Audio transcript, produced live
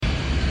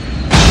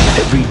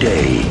every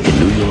day in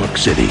New York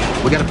City.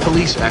 We got a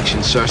police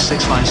action, sir.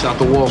 6 lines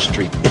south of Wall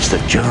Street. It's the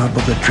job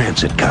of the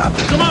transit cop.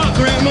 Come on,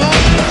 Grandma!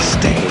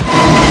 Stay.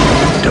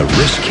 To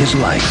risk his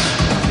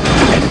life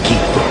and keep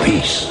the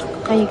peace.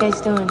 How you guys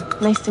doing?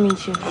 Nice to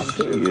meet you.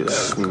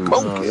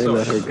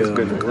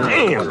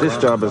 Damn, this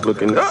job is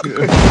looking up.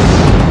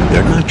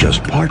 They're not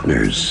just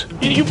partners.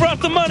 You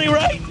brought the money,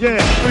 right? Yeah,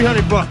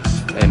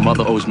 $300. Hey,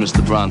 mother owes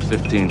Mr. Brown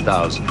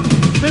 $15,000.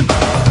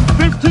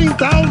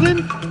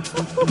 15,000?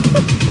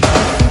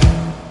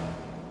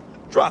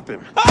 Drop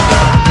him.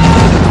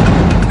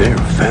 They're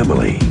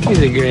family. He's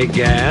a great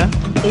guy, huh?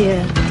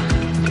 Yeah.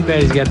 Too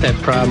bad he's got that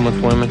problem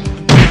with women.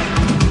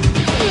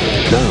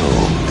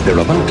 Now, they're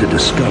about to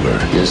discover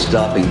You're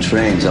stopping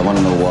trains. I want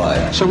to know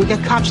why. So we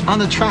got cops on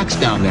the tracks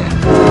down there.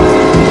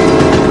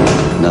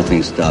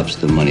 Nothing stops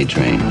the money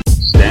train.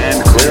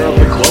 Stand clear of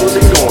the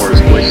closing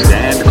doors. Please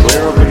stand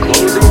clear of the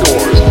closing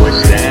doors.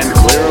 Please stand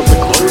clear of the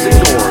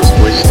closing doors.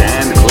 Please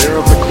stand clear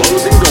of the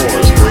closing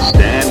doors. Please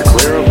stand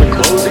clear of the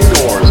closing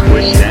doors.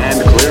 Please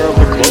stand clear of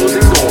the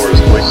closing doors.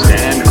 Please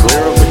stand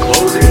clear of the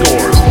closing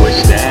doors. Please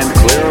stand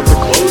clear of the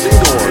closing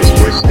doors.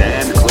 Please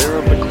stand clear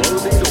of the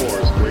closing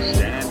doors. Please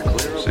stand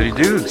clear of City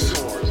Dudes,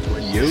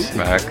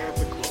 back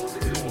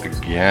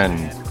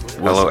again.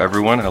 Hello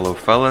everyone, hello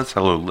fellas,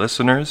 hello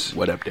listeners.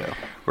 What up, Dale?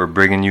 We're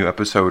bringing you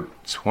episode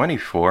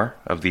 24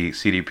 of the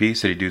CDP,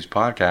 City Dudes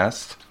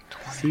podcast.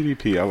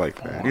 CDP, I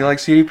like that. Do you like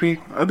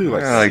CDP? I do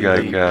like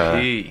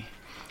CDP.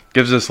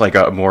 Gives us like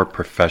a more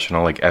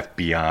professional, like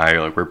FBI,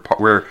 like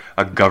we're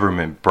a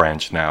government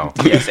branch now.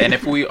 Yes, and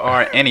if we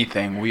are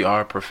anything, we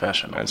are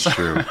professionals. That's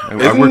true. I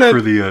work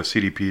for the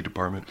CDP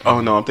department. Oh,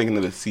 no, I'm thinking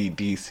of the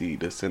CDC,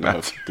 the Center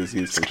of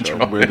Disease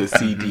Control. We're the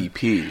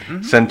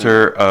CDP.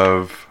 Center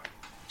of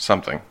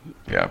something.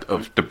 Yeah,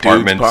 of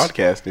departments. Dudes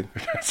podcasting.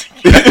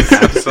 Yes,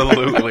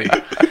 absolutely.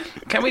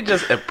 Can we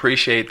just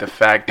appreciate the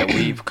fact that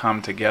we've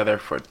come together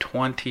for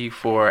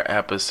 24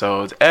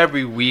 episodes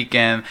every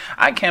weekend?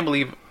 I can't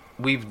believe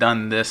we've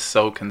done this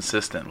so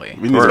consistently,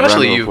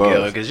 especially you,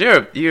 Gil, because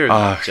you're just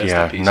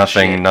a piece of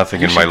shit.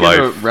 Nothing in my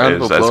life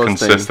is as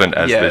consistent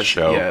as this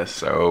show. Yes.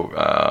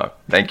 So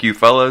thank you,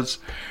 fellas,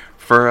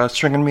 for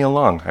stringing me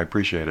along. I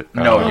appreciate it.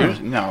 You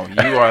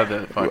are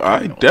the fucking.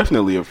 I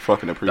definitely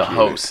fucking appreciate the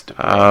host.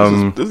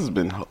 This has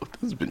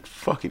been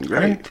fucking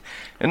great. Right.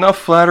 Enough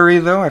flattery,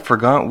 though. I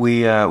forgot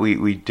we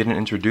didn't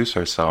introduce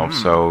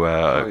ourselves.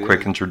 So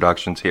quick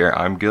introductions here.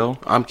 I'm Gil.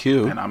 I'm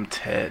Q. And I'm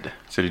Ted.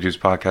 City Dudes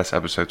Podcast,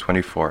 episode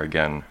 24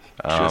 again.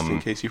 Just in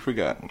case you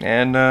forgot.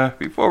 And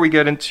before we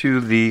get into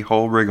the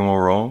whole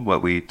rigmarole,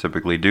 what we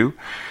typically do,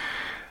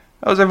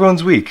 how was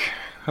everyone's week?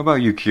 How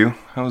about you, Q?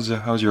 How was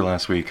your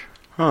last week?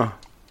 Huh.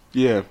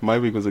 Yeah, my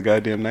week was a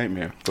goddamn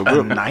nightmare.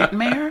 A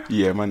nightmare?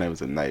 Yeah, my night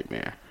was a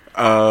nightmare.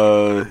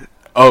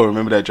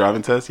 Remember that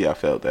driving test? Yeah, I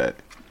failed that.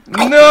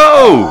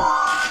 No!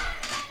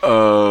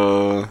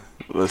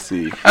 Let's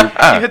see.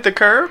 You hit the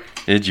curb?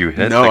 Did you hit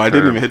the curb? No, I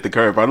didn't even hit the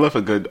curb. I left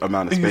a good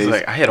amount of space.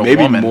 Like, I hit a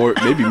maybe woman.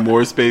 Maybe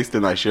more space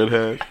than I should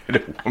have.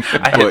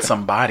 I hit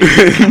somebody.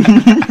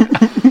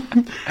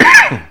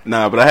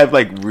 Nah, but I have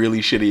like really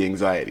shitty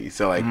anxiety.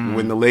 So like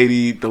when the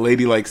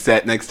lady like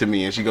sat next to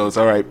me and she goes,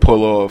 "All right,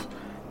 pull off,"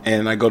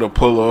 and I go to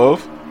pull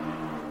off,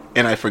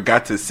 and I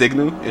forgot to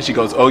signal, and she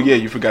goes, "Oh yeah,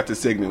 you forgot to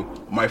signal."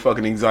 My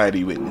fucking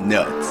anxiety went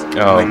nuts.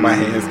 Oh. Like my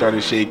hands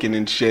started shaking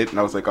and shit, and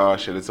I was like, "Oh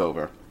shit, it's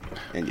over."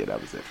 And yeah,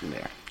 that was it from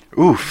there.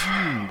 Oof.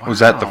 Wow. Was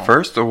that the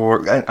first?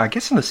 Or I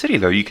guess in the city,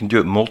 though, you can do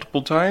it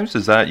multiple times?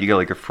 Is that, you get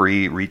like a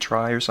free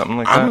retry or something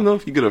like that? I don't know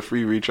if you get a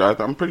free retry.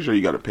 I'm pretty sure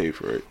you got to pay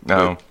for it.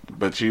 No.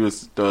 But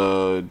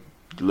the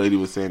lady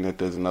was saying that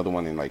there's another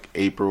one in like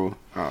April.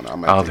 I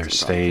don't know. They're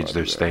staged.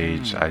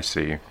 I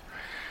see.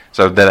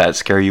 So did that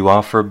scare you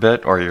off for a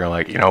bit? Or you're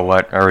like, you know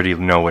what? I already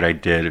know what I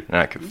did, and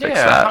I can fix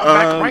that.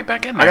 Right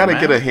back in there, I gotta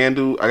get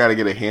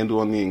a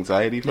handle on the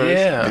anxiety first,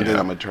 and then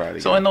I'm gonna try it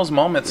again. So in those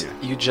moments,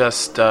 you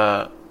just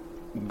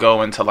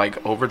go into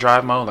like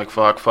overdrive mode, like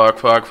fuck.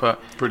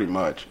 Pretty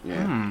much,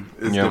 yeah.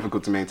 It's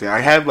difficult to maintain. I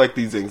have like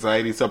these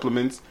anxiety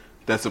supplements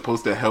that's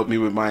supposed to help me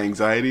with my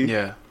anxiety.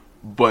 Yeah.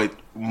 But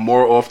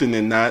more often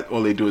than not,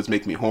 all they do is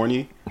make me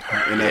horny,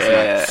 and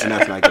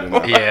that's not good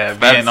enough. Yeah,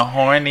 being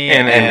horny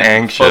and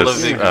anxious, full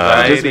of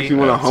anxiety. Just if you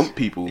want to hump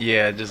people.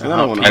 Yeah, just and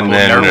hump I people don't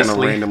want to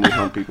nervously. randomly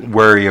hump people.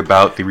 Worry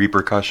about the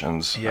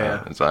repercussions.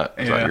 Yeah. Is that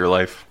your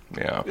life?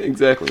 Yeah.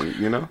 Exactly.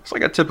 You know, it's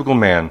like a typical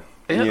man.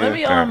 Yeah, let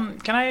me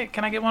can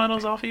I get one of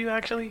those off of you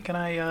actually? Can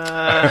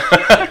I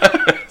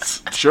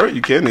Sure,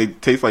 you can. They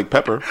taste like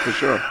pepper for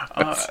sure.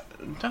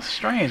 That's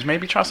strange.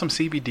 Maybe try some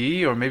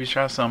CBD or maybe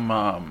try some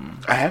I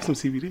have some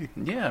CBD.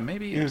 Yeah,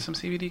 maybe some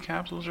CBD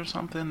capsules or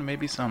something.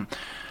 Maybe some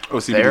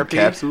CBD therapy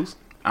capsules?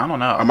 I don't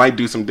know. I might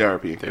do some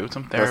therapy. Do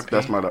some therapy.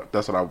 That's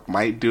what I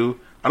might do.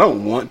 I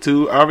don't want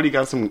to. I already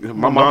got some.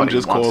 My mom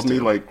just called me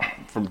like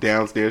from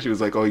downstairs. She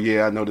was like, "Oh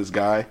yeah, I know this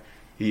guy.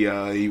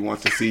 He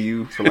wants to see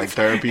you for like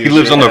therapy. He and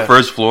lives shit. on the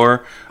first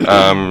floor.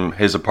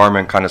 His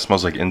apartment kind of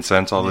smells like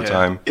incense all the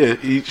time. Yeah,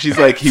 she's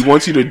like, he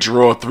wants you to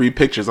draw 3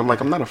 pictures. I'm like,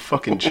 I'm not a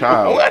fucking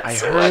child. I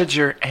heard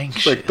you're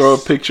anxious. Like, draw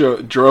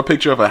a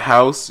picture of a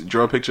house,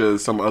 draw a picture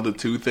of some other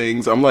 2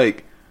 things. I'm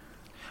like,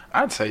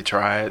 I'd say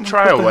try it.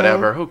 Try it,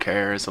 whatever. Who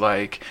cares?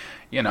 Like,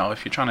 you know,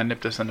 if you're trying to nip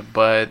this in the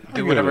bud,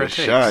 do whatever it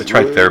takes. I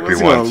tried therapy What's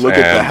he gonna once, look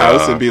at the and,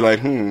 house and be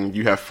like,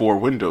 you have 4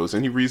 windows.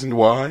 Any reason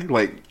why?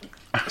 Like,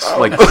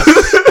 Like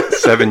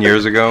 7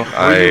 years ago,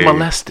 Were you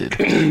molested?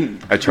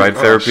 I tried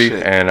therapy,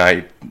 shit. and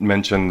I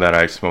mentioned that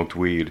I smoked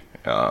weed,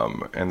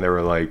 and they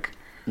were like,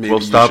 Maybe "Well,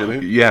 you stop."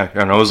 shouldn't. Yeah,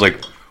 and I was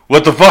like,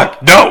 "What the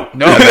fuck? No!"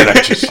 And then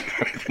I just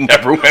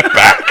never went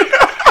back.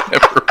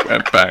 Never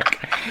went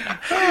back.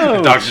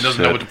 The doctor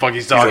doesn't know what the fuck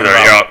he's talking He's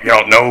like, about. You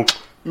don't know.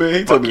 man,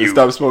 he told me you. to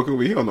stop smoking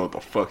weed. He don't know what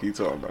the fuck he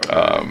talking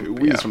about.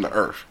 Weed is from the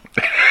earth.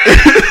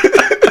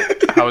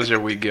 How was your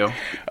week, Gil?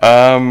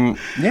 Yeah,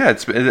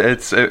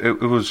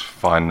 it was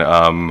fun.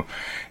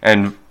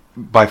 And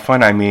by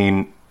fun I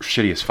mean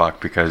shitty as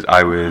fuck because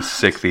I was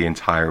sick the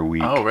entire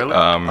week. Oh, really?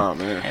 Oh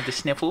man, Had the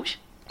sniffles?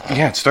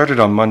 Yeah, it started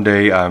on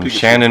Monday.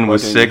 Shannon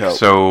was why didn't sick, you help?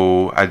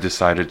 so I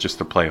decided just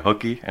to play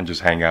hooky and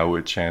just hang out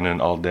with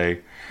Shannon all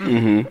day.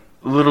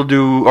 Little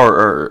do,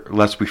 or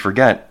lest we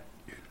forget,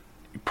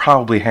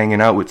 probably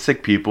hanging out with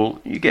sick people,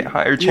 you get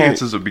higher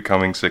chances of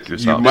becoming sick you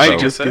yourself. might So-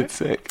 just get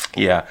sick.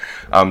 Yeah.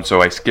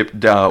 So I skipped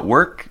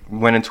work,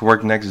 went into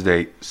work next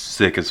day,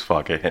 sick as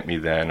fuck. It hit me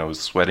then. I was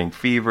sweating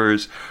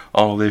fevers,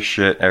 all this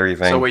shit,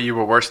 everything. So wait, you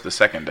were worse the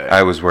second day?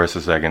 I was worse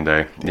the second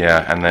day.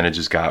 Yeah. And then it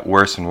just got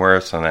worse and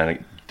worse, and then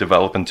it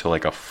developed into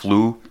like a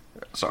flu.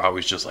 So I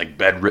was just like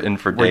bedridden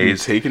for Were you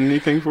days. taking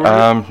anything for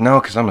it? No,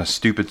 because I'm a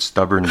stupid,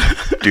 stubborn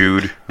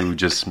dude who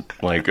just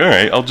like, all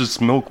right, I'll just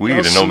smoke weed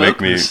and it'll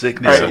make me.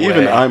 sickness Right,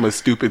 even away. I'm a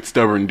stupid,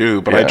 stubborn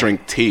dude, but I Yeah.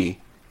 drink tea.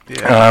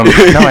 No,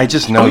 I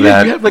just know Oh, yeah,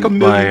 that you have, like, a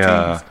million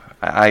my teas.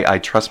 I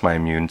trust my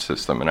immune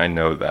system, and I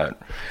know that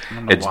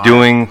it's why.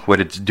 doing what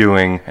it's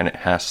doing, and it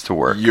has to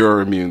work.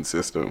 Your immune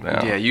system.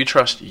 Yeah, you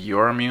trust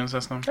your immune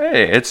system?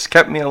 Hey, it's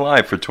kept me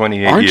alive for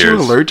 28 Aren't years. you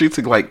allergic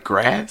to like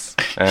grass?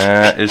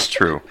 It's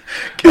true.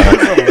 He's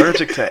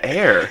allergic to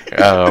air.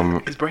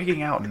 He's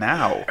breaking out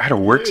now. I had a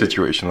work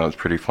situation that was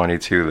pretty funny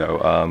too,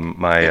 though.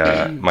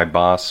 My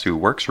boss, who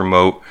works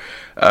remote,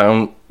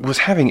 was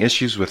having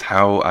issues with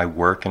how I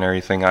work and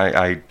everything.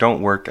 I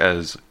don't work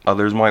as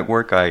others might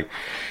work. I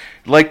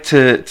like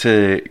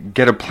to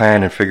get a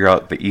plan and figure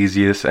out the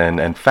easiest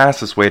and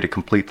fastest way to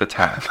complete the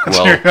task.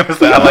 Well,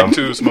 I like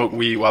to smoke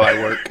weed while I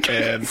work,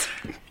 and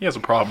he has a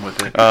problem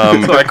with it.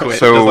 So I quit.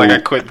 so- Just like I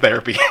quit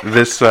therapy.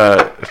 this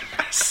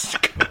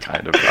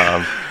kind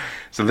of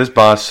so this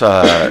boss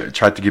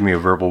tried to give me a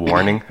verbal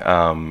warning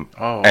and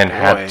boy.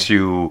 had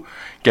to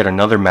get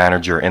another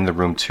manager in the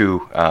room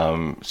too,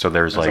 so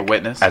there's As a like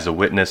witness? as a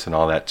witness and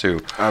all that too.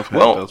 I've had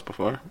well, those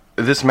before.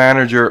 this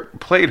manager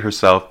played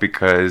herself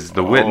because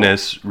the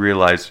witness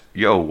realized,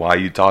 yo, why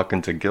you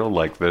talking to Gil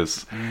like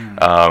this?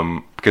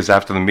 Because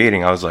after the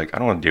meeting, I was like, I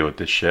don't want to deal with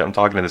this shit. I'm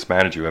talking to this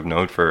manager who I've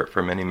known for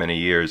many, many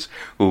years,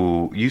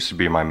 who used to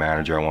be my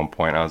manager at one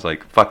point. I was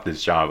like, fuck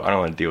this job. I don't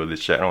want to deal with this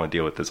shit. I don't want to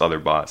deal with this other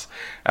boss.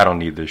 I don't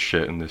need this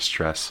shit and this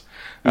stress.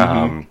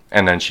 And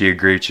then she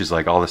agreed. She's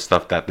like, all the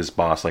stuff that this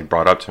boss like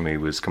brought up to me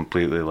was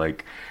completely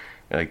like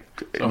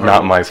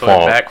not my so it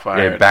fault.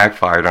 backfired. It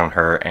backfired on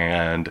her,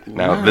 and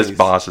now this Nice.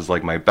 boss is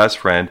like my best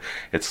friend.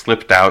 It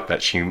slipped out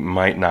that she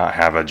might not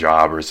have a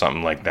job or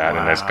something like that in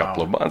the next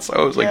couple of months. So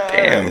I was like,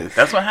 damn.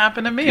 That's what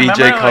happened to me. DJ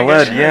Remember? Like,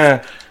 Khaled, shit.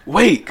 yeah.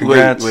 Wait,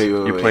 Congrats. wait.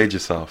 You played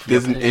yourself.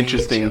 There's an Played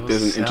interesting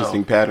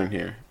yourself. pattern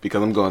here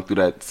because I'm going through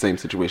that same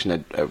situation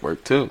at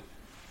work too.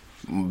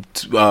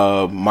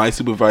 My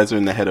supervisor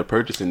and the head of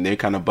purchasing, they're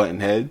kind of butting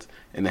heads,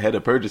 and the head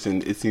of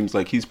purchasing, it seems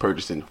like he's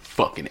purchasing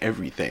fucking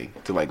everything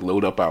to like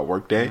load up our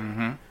workday.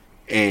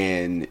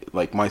 And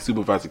like my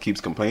supervisor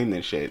keeps complaining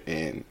and shit,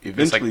 and It's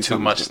eventually like too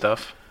much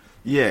stuff.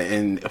 Yeah,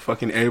 and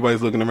fucking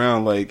everybody's looking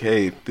around like,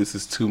 hey, this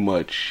is too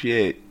much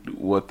shit.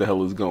 What the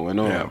hell is going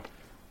on? Yeah.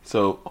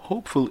 So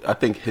hopefully, I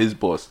think his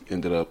boss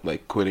ended up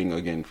like quitting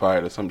or getting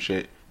fired or some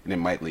shit, and it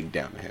might link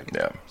down to him.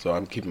 Yeah. So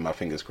I'm keeping my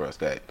fingers crossed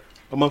that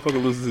a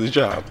motherfucker loses his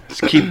job.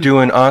 Just keep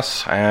doing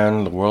us,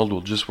 and the world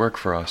will just work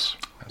for us.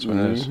 That's what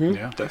it is.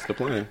 Yeah. That's the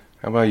plan.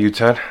 How about you,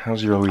 Ted?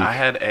 How's your week? I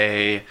had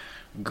a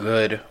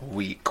good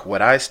week.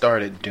 What I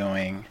started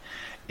doing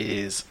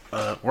is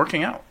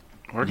working out.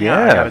 I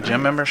got a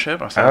gym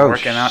membership. I started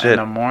working out in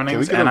the mornings. Can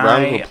we get a and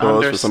round I of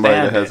applause for somebody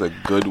that understand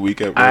has a good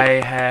week at work? I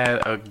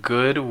had a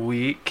good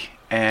week,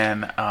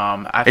 and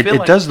I It, feel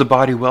like does the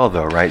body well,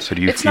 though, right? So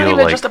do you it's feel not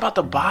even like just about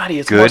the body.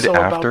 It's good more so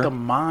after? about the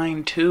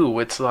mind too.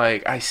 It's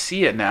like I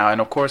see it now,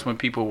 and of course, when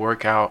people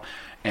work out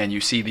and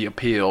you see the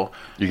appeal,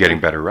 You're getting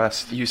better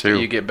rest. you too.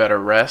 you get better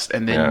rest,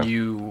 and then Yeah.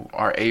 you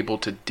are able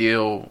to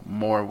deal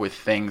more with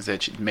things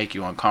that make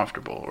you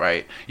uncomfortable,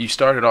 right? You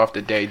started off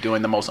the day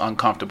doing the most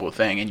uncomfortable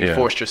thing, and you Yeah.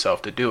 forced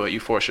yourself to do it. You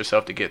forced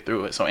yourself to get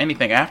through it. So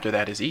anything after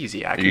that is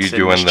easy. I Are can you sit in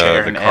doing this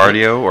chair the and cardio,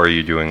 edit. or are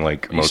you doing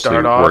like You mostly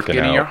start off working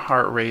getting out? your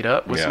heart rate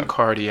up with Yeah. some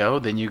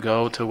cardio, then you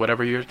go to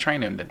whatever you're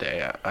training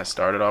today. I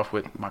started off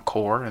with my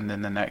core, and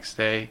then the next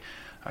day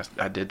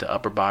I did the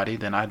upper body,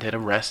 then I did a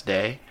rest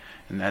day,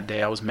 and that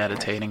day I was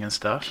meditating and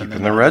stuff. And Keeping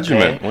then the other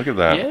regimen. day- Look at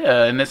that.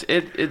 Yeah, and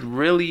it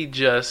really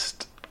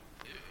just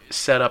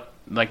set up,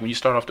 like when you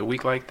start off the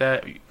week like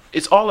that,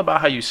 it's all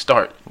about how you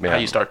start. Yeah. How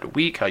you start the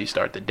week, how you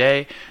start the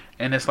day,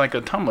 and it's like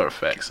a tumbler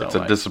effect. So It's a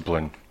like,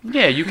 discipline.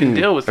 yeah, you can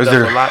deal with Was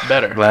stuff there- a lot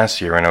better.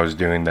 Last year when I was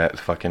doing that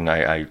fucking,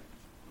 I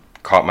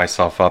caught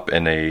myself up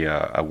in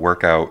a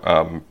workout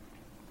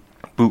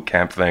boot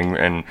camp thing,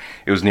 and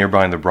it was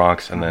nearby in the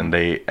Bronx, and then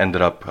they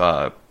ended up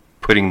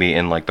putting me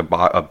in like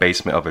a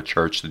basement of a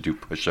church to do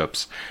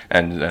push-ups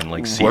and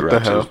like C What the reps. It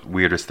was hell? the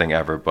weirdest thing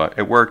ever, but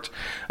it worked.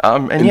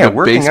 And In yeah, the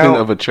working basement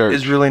out of a church.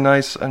 is really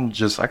nice, and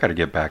just I got to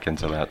get back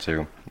into that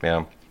too.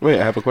 Yeah. Wait,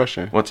 I have a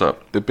question. What's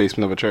up? The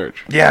basement of a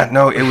church. Yeah,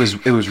 no, it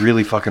was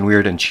really fucking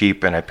weird and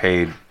cheap, and I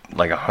paid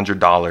like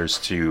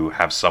 $100 to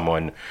have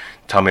someone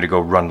tell me to go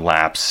run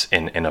laps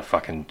in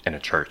a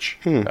church.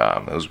 It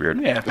was weird.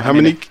 Yeah, How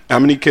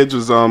many kids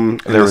was in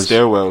There the was-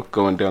 stairwell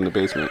going down the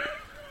basement?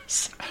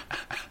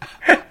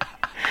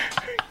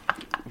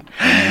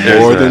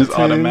 More than Just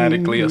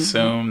automatically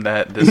assume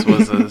that this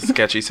was a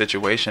sketchy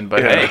situation,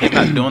 but Yeah. hey, he's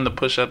not doing the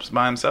push-ups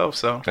by himself,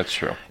 so That's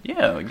true.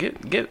 yeah,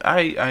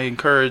 I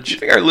encourage Do you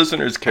think our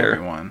listeners care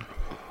everyone.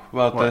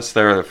 about this?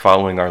 They're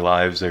following our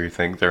lives, or you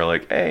think they're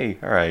like, hey,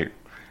 all right.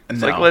 It's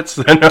No. like, let's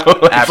like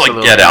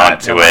Absolutely get not. on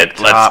to They're it. like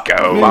Let's top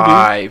go.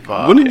 five,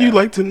 Wouldn't you yeah.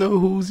 like to know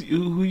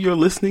who you're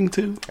listening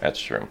to? That's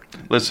true.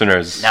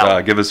 Listeners,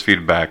 No. give us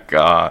feedback.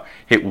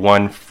 Hit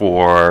 1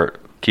 for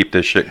keep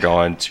this shit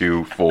going,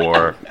 2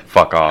 for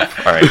fuck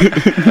off. All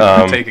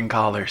right. taking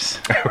callers?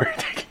 We're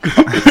taking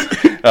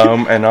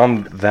calls. And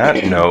on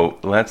that note,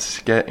 let's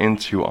get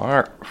into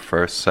our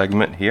first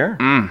segment here.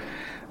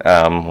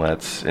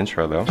 Let's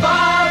intro though.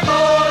 5,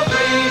 4,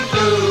 3,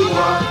 2,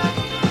 1.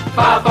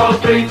 5, 4,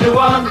 3, 2,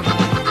 1.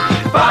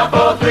 5,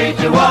 4, 3,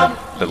 2, 1.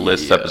 The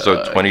list, Yeah,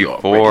 episode you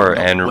 24,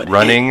 already know and what it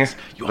running is.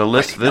 You the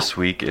list already this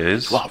know. week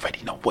is. You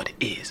already know what it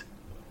is.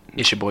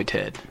 It's your boy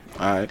Ted.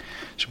 All right.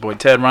 It's your boy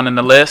Ted running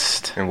the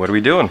list. And what are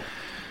we doing?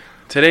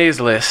 Today's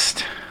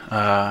list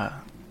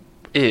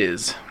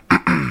is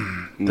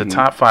the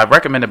top 5,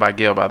 recommended by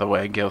Gil, by the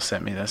way. Gil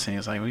sent me this, and he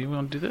was like, well, you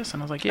want to do this?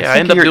 And I was like, yeah. I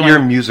end up doing you're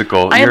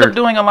musical. I end You're- up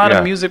doing a lot yeah.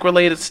 of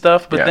music-related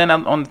stuff, but Yeah. then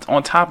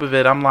on top of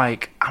it, I'm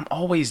like, I'm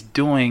always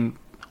doing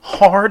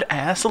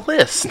hard-ass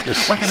lists.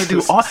 What can I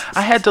do?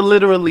 I had to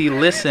literally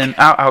listen.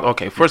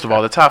 Okay, first of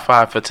all, the top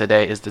 5 for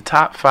today is the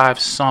top 5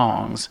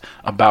 songs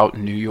about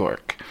New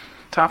York.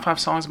 Top 5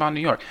 songs about New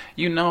York.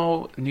 You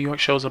know, New York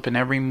shows up in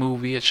every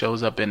movie. It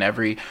shows up in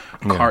every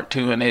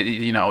cartoon.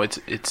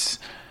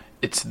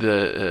 It's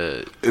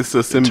the It's a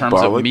in terms of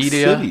symbolic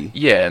media, city.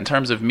 yeah. In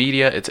terms of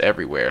media, it's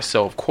everywhere.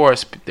 So of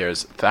course,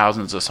 there's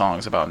thousands of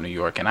songs about New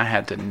York, and I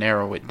had to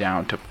narrow it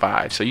down to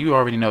 5. So you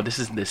already know this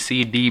is the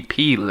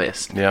CDP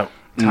list. Yep.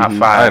 Top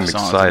 5 I'm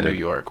songs excited. in New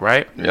York,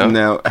 right? Yeah.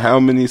 Now, how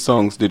many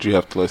songs did you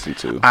have to listen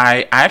to?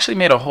 I actually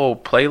made a whole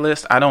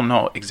playlist. I don't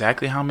know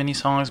exactly how many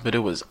songs, but it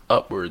was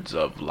upwards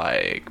of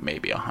like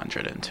maybe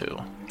 102.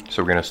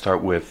 So we're gonna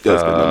start with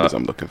That's the numbers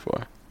I'm looking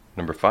for.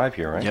 number 5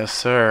 here, right? Yes,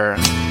 sir.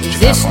 Is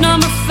this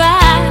number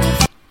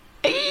 5?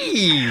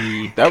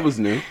 Hey. That was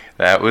new.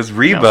 That was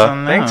Reba.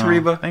 No. Thanks,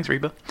 Reba. Thanks,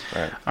 Reba.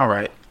 Right. All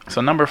right.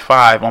 So number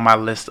 5 on my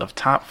list of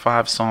top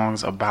 5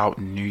 songs about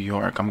New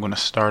York. I'm going to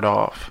start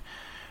off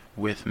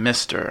with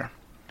Mr.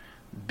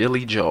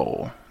 Billy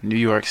Joel, New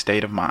York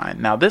State of Mind.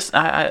 Now this,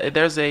 I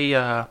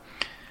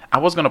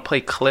was going to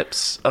play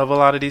clips of a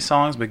lot of these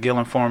songs, but Gil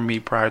informed me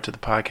prior to the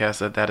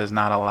podcast that is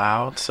not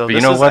allowed. So But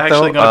this you know is what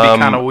actually though? going to be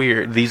kind of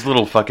weird. These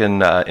little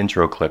fucking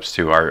intro clips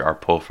too are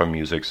pulled from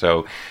music.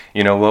 So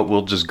you know what?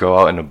 We'll just go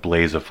out in a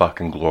blaze of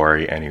fucking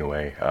glory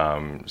anyway.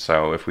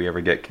 So if we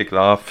ever get kicked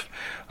off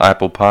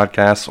Apple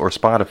Podcasts or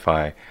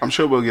Spotify, I'm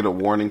sure we'll get a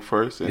warning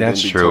first. And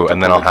that's then be true. told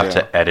And then go I'll have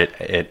jail. to edit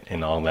it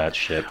and all that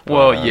shit.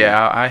 Well, But,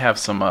 yeah, I have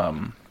some.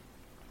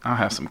 I'll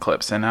have some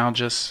clips, and I'll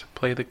just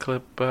play the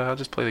clip. I'll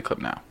just play the clip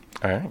now.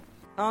 All right.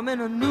 I'm in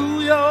a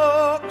New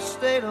York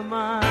state of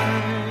mind.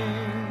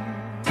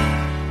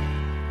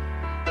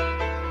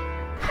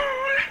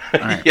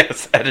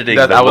 Yes, editing.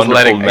 That, the I was wonderful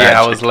letting.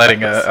 Yeah, I was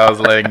magic.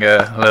 letting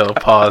a little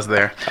pause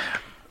there.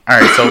 All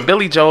right, so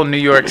Billy Joel, New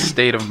York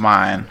State of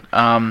Mind.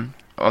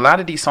 A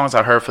lot of these songs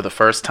I heard for the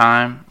first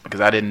time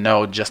because I didn't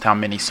know just how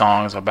many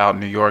songs about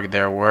New York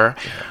there were.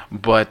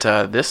 But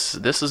this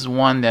is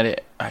one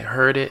that I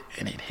heard it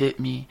and it hit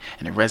me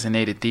and it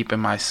resonated deep in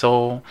my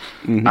soul.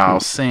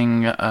 I'll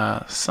sing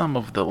some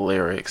of the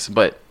lyrics,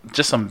 but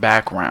just some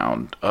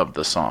background of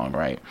the song,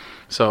 right?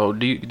 So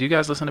do you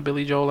guys listen to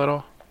Billy Joel at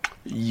all?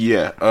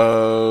 Yeah.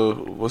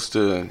 What's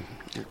the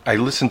I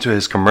listened to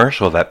his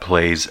commercial that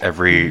plays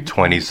every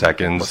 20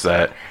 seconds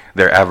that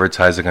they're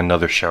advertising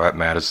another show at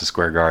Madison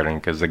Square Garden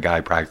because the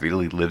guy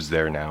practically lives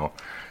there now.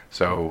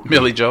 So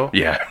Billy Joel?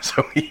 Yeah,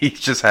 so he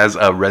just has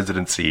a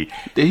residency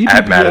Did he do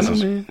at Piano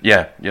Madison. Man?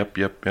 Yeah, yep.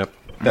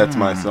 That's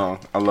my song.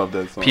 I love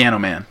that song. Piano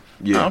Man.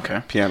 Yeah. Oh,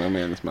 okay. Piano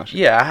Man is my shit.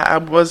 Yeah, I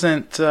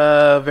wasn't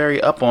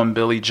very up on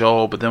Billy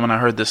Joel, but then when I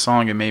heard this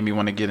song, it made me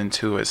want to get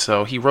into it.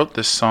 So he wrote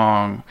this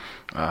song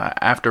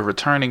after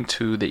returning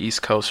to the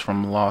East Coast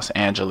from Los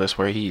Angeles,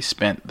 where he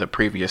spent the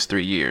previous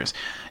 3 years.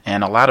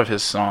 And a lot of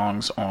his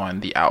songs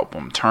on the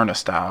album, Turner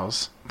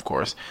Styles, of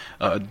course,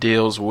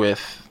 deals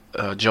with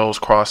Joel's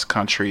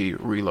cross-country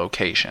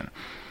relocation.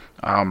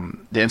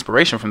 The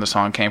inspiration from the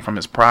song came from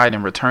his pride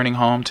in returning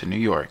home to New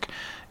York.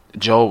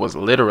 Joel was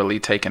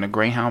literally taking a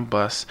Greyhound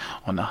bus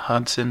on the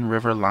Hudson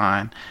River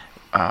line,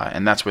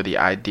 and that's where the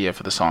idea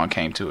for the song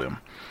came to him.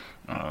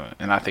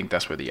 And I think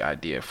that's where the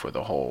idea for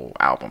the whole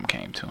album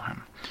came to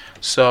him.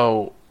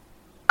 So,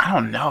 I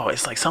don't know.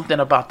 It's like something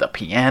about the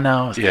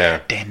piano. It's Yeah.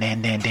 like, dan,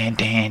 dan, dan, dan,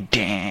 dan,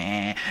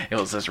 dan. It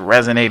was just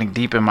resonating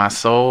deep in my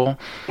soul.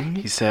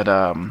 He said,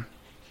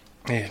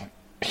 Man,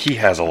 he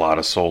has a lot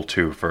of soul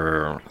too.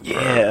 For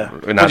Yeah. not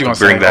What you to gonna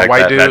bring say, that a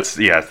white dude? That's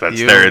that you was gonna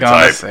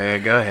stereotype. say it.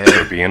 Go ahead.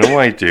 For being a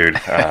white dude.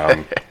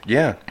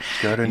 Yeah,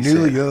 got a He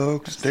New said,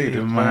 York state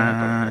of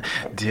mind.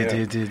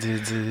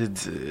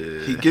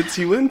 He gets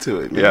you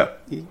into it, man. Yeah.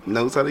 He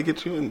knows how to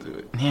get you into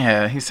it.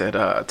 Yeah, he said,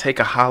 take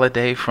a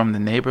holiday from the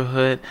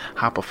neighborhood,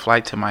 hop a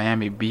flight to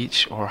Miami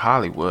Beach or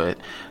Hollywood.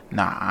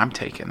 Nah, I'm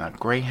taking a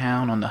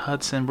Greyhound on the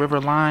Hudson River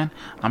line.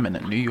 I'm in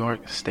a New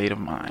York state of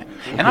mind.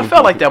 And I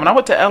felt like that when I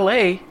went to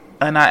L.A.,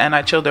 and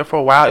I chilled there for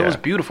a while. It was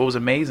beautiful. It was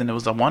amazing. It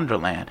was a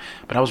wonderland.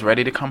 But I was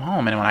ready to come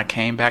home. And when I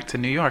came back to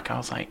New York, I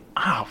was like,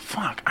 oh,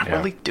 fuck. I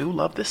really do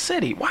love this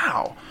city.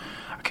 Wow.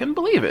 I couldn't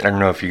believe it. I don't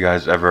know if you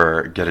guys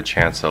ever get a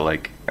chance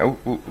to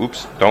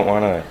oops, don't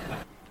want to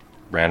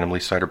randomly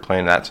started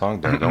playing that song,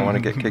 but I don't want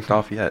to get kicked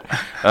off yet.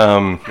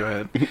 Go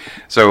ahead.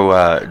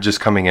 So just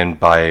coming in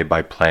by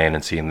plane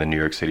and seeing the New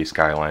York City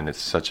skyline,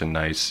 it's such a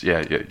nice,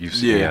 you've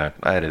seen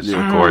that is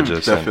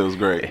gorgeous. That and feels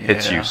great. It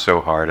hits you so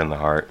hard in the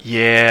heart.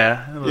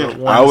 Yeah.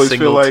 I always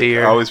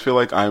feel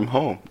like I'm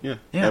home. Yeah.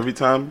 Every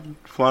time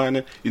flying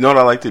in. You know what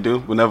I like to do?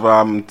 Whenever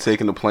I'm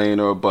taking a plane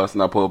or a bus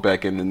and I pull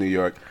back into New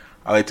York,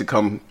 I like to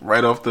come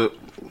right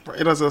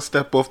as I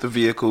step off the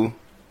vehicle,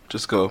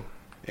 just go.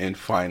 And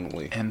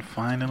finally,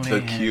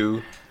 the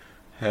queue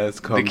has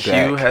come back. The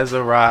queue has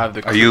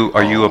arrived. Are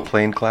you a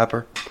plane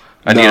clapper?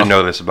 I need to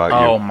know this about you.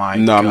 Oh my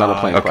god. No, I'm not a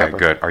plane clapper. Okay,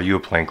 good. Are you a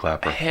plane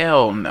clapper?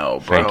 Hell no,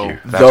 bro. Thank you.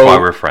 That's why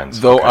we're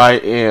friends. Though I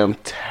am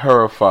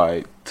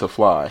terrified to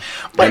fly,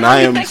 but and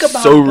I am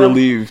so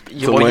relieved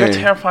to land.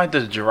 You're terrified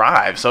to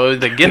drive, so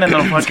the getting in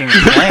a fucking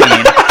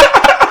plane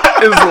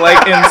is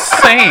like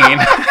insane.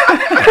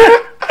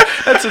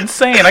 That's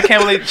insane. I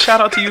can't believe.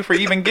 Shout out to you for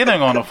even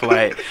getting on a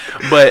flight.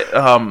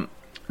 But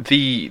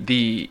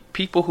the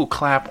people who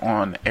clap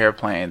on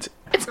airplanes,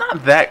 it's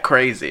not that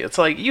crazy. It's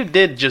like you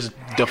did just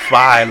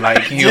defy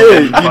like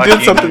human you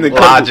did something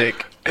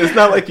logic. It's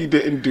not like you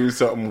didn't do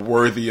something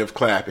worthy of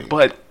clapping.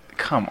 But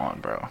come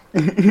on, bro.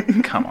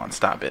 Come on,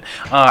 stop it.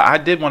 I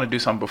did want to do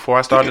something before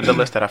I started the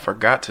list that I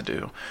forgot to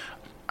do.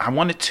 I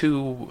wanted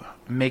to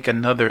make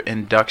another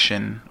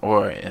induction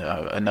or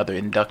another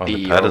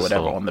inductee or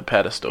whatever on the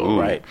pedestal,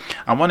 right?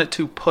 I wanted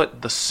to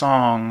put the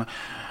song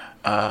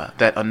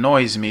that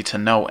annoys me to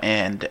no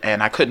end,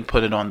 and I couldn't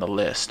put it on the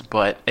list,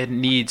 but it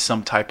needs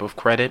some type of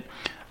credit.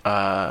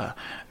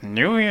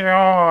 New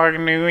York,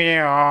 New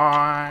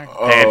York.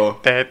 Oh.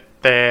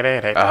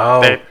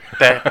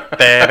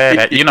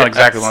 You know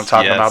exactly what I'm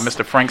talking about.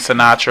 Mr. Frank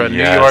Sinatra,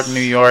 New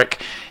York.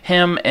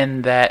 Him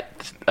and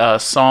that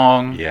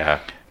song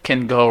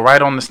can go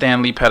right on the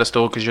Stan Lee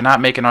pedestal because you're not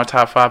making our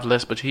top 5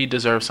 list, but he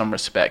deserves some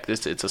respect.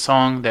 It's a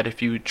song that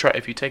if you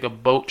take a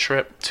boat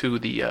trip to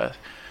the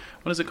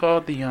what is it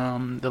called?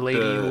 The lady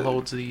who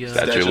holds the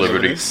Statue of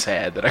Liberty.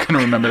 Sad that I can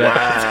remember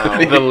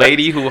that. The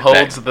lady who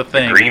holds the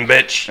thing. The green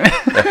bitch.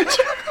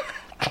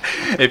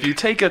 If you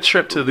take a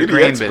trip to the We're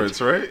green experts,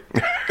 bitch, right?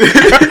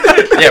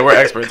 Yeah, we're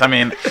experts. I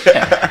mean,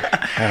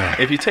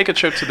 if you take a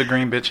trip to the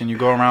green bitch and you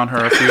go around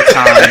her a few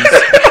times,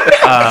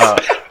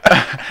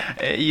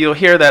 you'll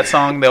hear that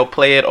song. They'll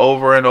play it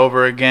over and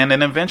over again,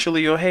 and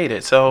eventually you'll hate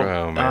it. So,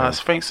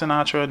 it's Frank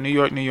Sinatra, New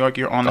York, New York.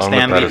 You're on the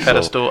Stan Lee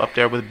pedestal, up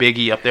there with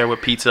Biggie, up there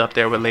with Pizza, up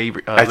there with Larry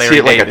I see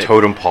it like David. a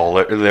totem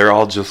pole. They're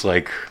all just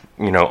like,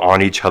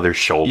 on each other's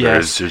shoulders.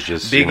 Yes. There's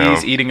just,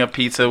 Biggie's eating a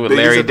pizza with Biggie's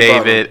Larry at the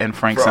David bottom and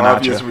Frank for Sinatra.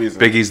 obvious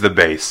reasons. Biggie's the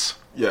base.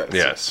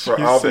 Yes. For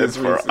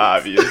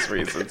obvious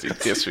reasons, you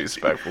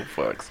disrespectful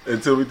fucks.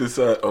 Until we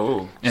decide,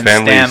 And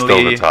Stan Lee's Stan still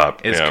Lee the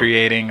top. is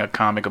creating a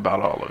comic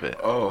about all of it.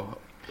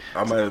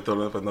 I might have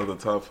thrown up another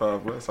top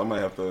 5 list. I might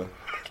have to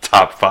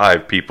top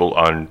 5 people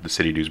on the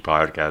City News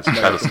podcast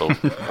pedestal.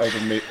 I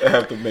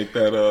have to make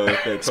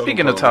that.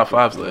 Speaking of top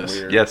 5s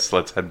list, yes,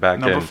 let's head back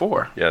number in.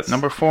 4. Yes,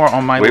 number 4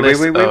 on my wait,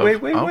 list. Wait.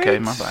 Okay,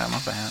 my bad.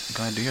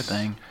 Go ahead, do your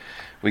thing.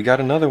 We got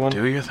another one.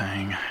 Do your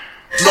thing.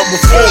 Number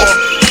 4.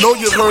 Know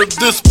you heard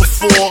this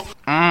before.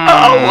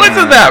 Oh,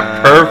 wasn't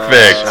that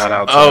perfect? Shout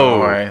out to Oh.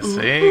 Amore.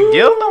 See,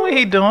 Gil know what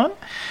he doing.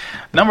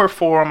 Number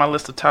 4 on my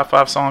list of top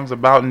 5 songs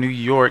about New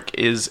York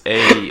is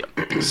a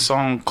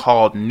song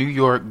called New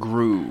York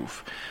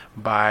Groove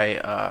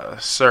by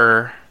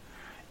Sir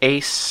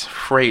Ace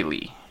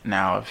Frehley.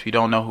 Now, if you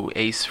don't know who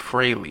Ace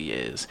Frehley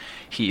is,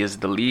 he is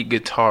the lead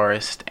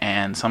guitarist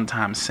and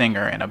sometimes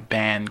singer in a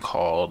band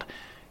called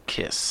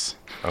Kiss.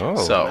 Oh,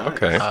 So,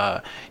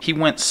 okay. he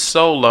went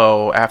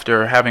solo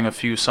after having a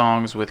few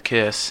songs with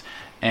Kiss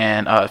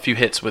and a few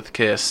hits with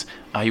Kiss.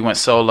 He went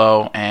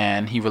solo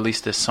and he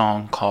released this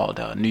song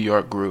called New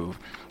York Groove.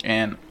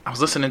 And I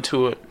was listening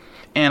to it,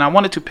 and I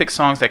wanted to pick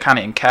songs that kind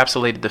of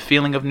encapsulated the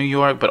feeling of New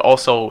York, but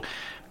also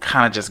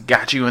kind of just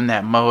got you in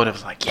that mode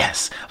of like,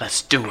 yes,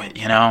 let's do it,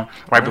 you know,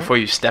 right before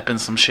you step in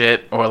some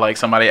shit or like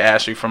somebody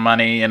asks you for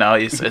money, you know,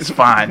 it's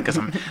fine because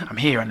I'm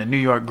here in the New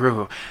York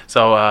Groove.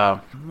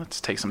 So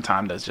let's take some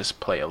time to just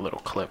play a little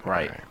clip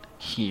right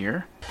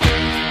here.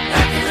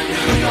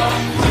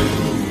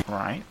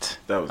 Right.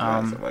 That was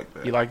nice. I like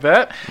that. You like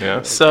that?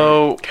 Yeah.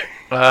 So,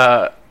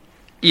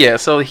 yeah,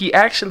 so he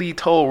actually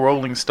told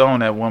Rolling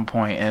Stone at one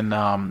point in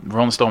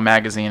Rolling Stone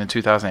magazine in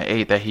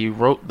 2008 that he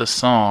wrote the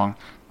song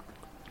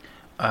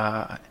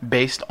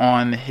based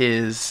on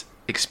his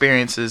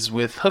experiences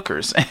with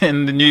hookers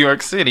in New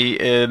York City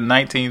in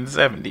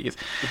 1970s.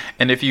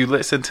 And if you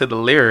listen to the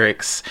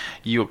lyrics,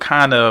 you'll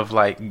kind of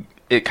like,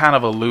 it kind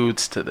of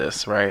alludes to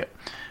this, right?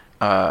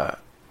 Let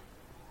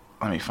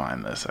me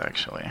find this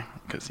actually,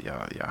 because y'all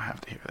have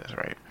to hear this,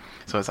 right?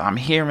 So it's, I'm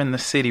here in the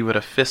city with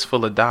a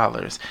fistful of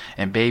dollars,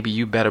 and baby,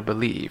 you better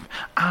believe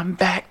I'm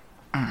back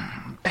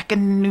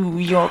in New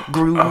York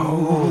Groove.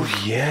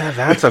 Oh, yeah,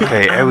 that's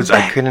okay.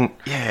 I couldn't.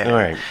 Yeah. All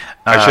right.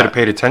 I should have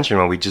paid attention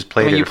when we just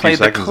played when it you a few played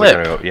the seconds clip.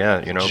 ago.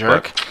 Yeah, you know.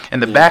 Jerk. But In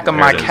the back of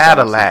there my it is.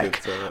 Cadillac,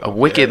 That's a good, a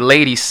wicked yeah.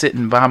 lady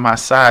sitting by my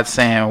side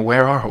saying,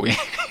 "Where are we?"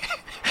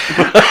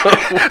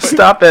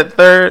 Stop at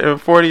 3rd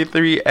and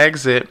 43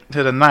 exit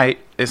to the night.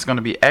 It's going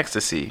to be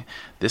ecstasy.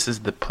 This is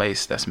the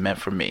place that's meant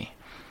for me.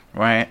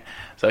 Right?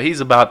 So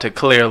he's about to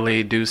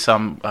clearly do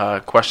some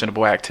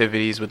questionable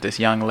activities with this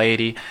young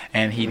lady,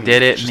 and he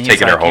did it. Just and he's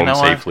taking her like, you home know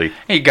what? safely.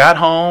 He got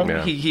home.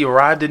 Yeah. He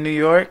arrived in New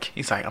York.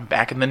 He's like, I'm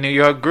back in the New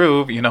York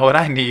groove. You know what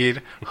I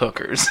need?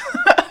 Hookers.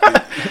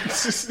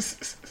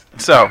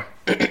 So,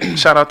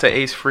 shout out to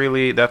Ace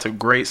Frehley. That's a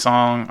great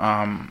song.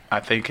 I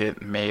think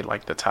it made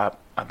like the top.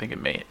 I think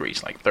it may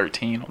reach like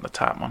 13 on the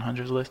top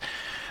 100 list.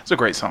 It's a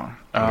great song.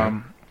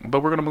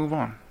 But we're gonna move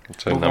on.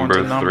 To Move number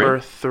on to number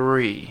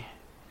 3.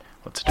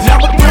 Let's do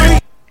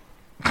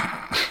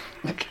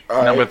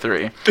number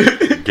 3.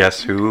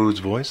 Guess whose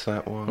voice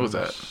that was? Who's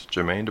that?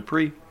 Jermaine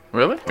Dupri.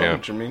 Really? Yeah.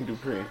 Jermaine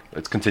Dupri.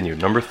 Let's continue.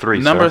 Number 3.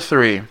 Number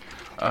sir.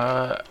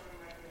 3.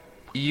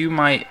 You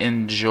might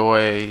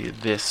enjoy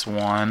this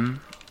one,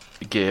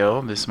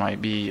 Gail. This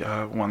might be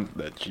one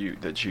that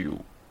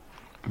you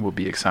will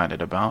be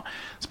excited about.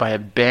 It's by a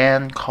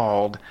band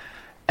called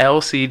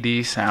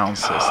LCD Sound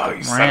System.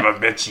 Right? Son of a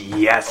bitch,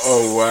 yes.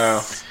 Oh,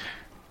 wow.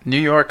 New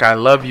York, I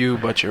love you,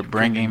 but you're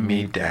bringing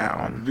me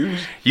down.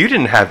 You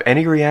didn't have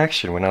any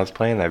reaction when I was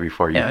playing that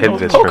before. You Yeah, it hid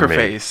was this poker from me.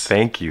 face.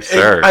 Thank you,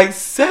 sir. I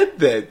said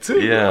that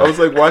too. Yeah. I was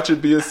like, watch it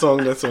be a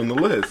song that's on the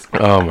list.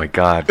 Oh my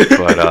god!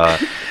 But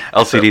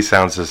LCD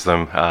Sound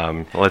System.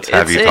 Let's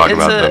have you talk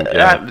about them.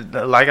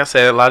 Yeah. Like I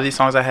said, a lot of these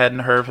songs I hadn't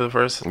heard for the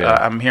first. Yeah.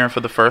 I'm hearing for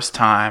the first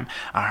time.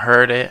 I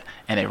heard it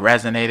and it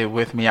resonated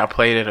with me. I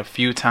played it a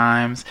few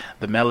times.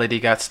 The melody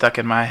got stuck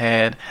in my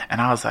head,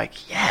 and I was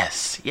like,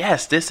 "Yes,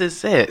 this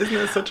is it." Isn't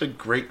that such a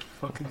great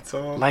fucking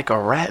song? Like a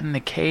rat in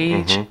the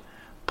cage,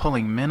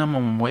 pulling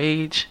minimum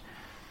wage.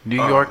 New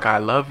York, I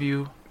love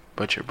you,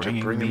 but you're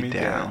bringing me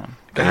down.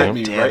 That had God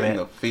me damn right it. in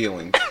the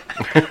feeling.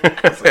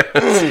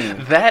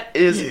 That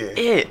is Yeah.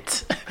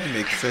 it. That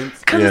makes sense.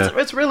 Because Yeah.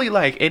 it's really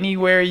like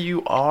anywhere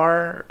you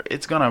are,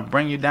 it's going to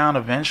bring you down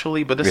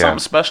eventually. But there's Yeah. something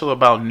special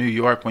about New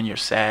York when you're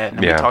sad.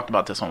 And Yeah. we talked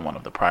about this on one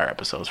of the prior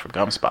episodes for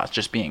Gum Spots,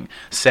 just being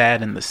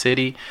sad in the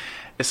city.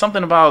 It's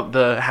something about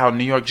how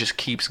New York just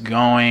keeps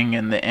going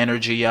and the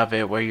energy of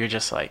it where you're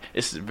just like,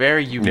 it's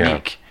very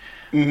unique.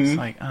 It's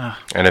like,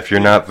 And if you're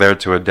not there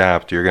to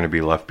adapt, you're going to be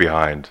left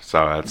behind.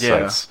 So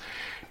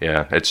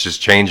it's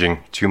just changing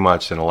too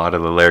much, and a lot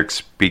of the lyrics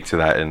speak to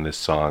that in this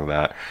song.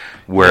 That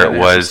where Yeah, it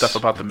there's some was stuff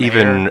about the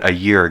even mayor. a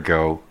year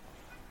ago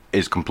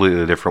is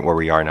completely different where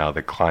we are now.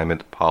 The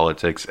climate,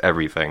 politics,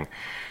 everything,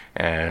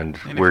 and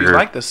and we're if you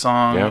like the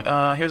song,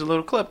 Yeah. here's a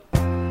little clip.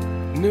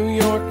 New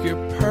York, you're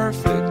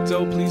perfect.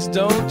 Oh, please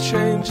don't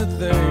change a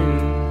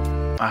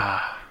thing.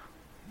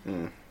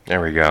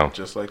 there we go.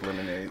 Just like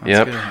Lemonade.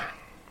 Yep. Good.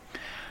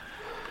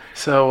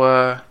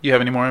 So, you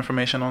have any more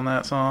information on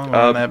that song or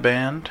on that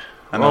band?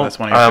 I know that's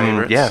one of your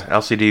favorites. Yeah,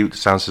 LCD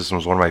Sound System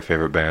is one of my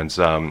favorite bands.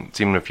 Seen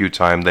them a few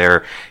times.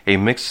 They're a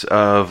mix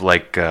of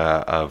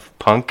of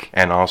punk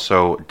and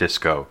also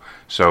disco.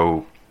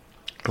 So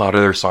a lot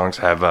of their songs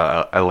have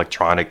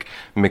electronic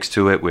mix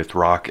to it with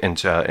rock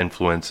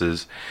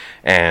influences,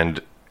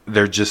 and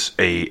they're just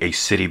a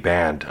city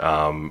band.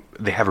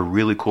 They have a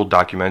really cool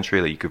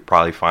documentary that you could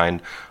probably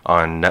find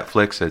on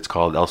Netflix. It's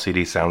called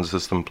LCD Sound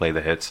System Play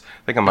the Hits.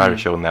 I think I might have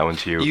shown that one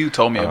to you. You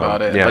told me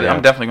about it, yeah, but yeah.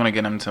 I'm definitely going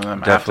to get into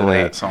them Definitely.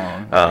 after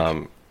that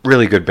song.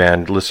 Really good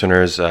band.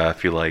 Listeners,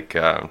 if you like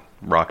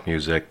rock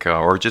music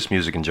or just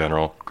music in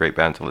general, great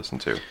band to listen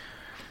to.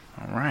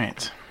 All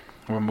right.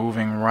 We're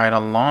moving right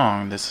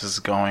along. This is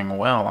going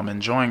well. I'm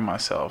enjoying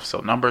myself. So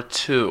number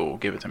 2,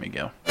 give it to me,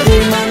 Gil.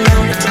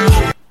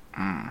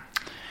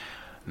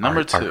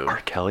 Number 2. R.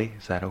 Kelly,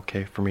 is that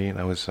okay for me?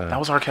 That was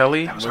R.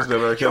 Kelly? Was that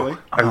R. Kelly?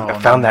 I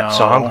found that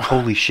song.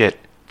 Holy shit.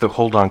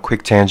 Hold on,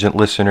 quick tangent,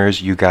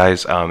 listeners, you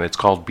guys. It's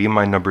called Be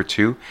My Number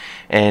 2.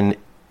 And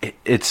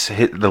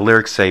the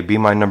lyrics say, be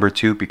my number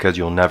 2 because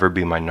you'll never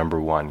be my number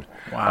 1.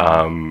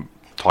 Wow.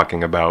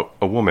 Talking about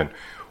a woman.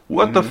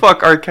 What the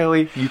fuck, R.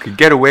 Kelly? You could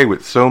get away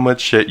with so much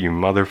shit, you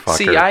motherfucker.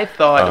 See, I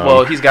thought,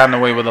 well, he's gotten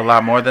away with a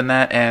lot more than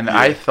that, and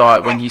I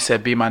thought when he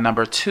said "be my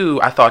number 2,"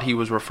 I thought he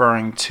was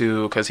referring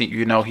to, because he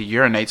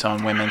urinates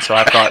on women, so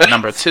I thought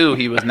number 2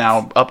 he was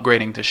now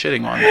upgrading to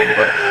shitting on them.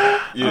 But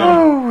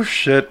oh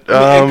shit,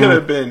 it could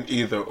have been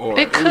either or.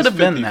 It could have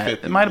been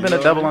that. It might have been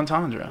a double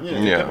entendre. Yeah.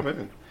 It could have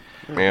been.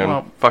 Man,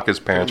 Well, fuck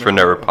his parents for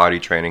never potty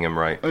training him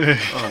right.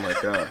 Oh my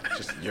god,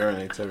 just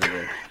urinates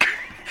everywhere.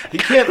 He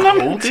can't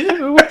hold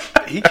it.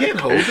 He can't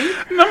hold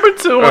it. Number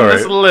 2 on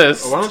this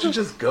list. Why don't you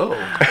just go?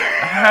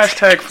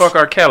 Hashtag fuck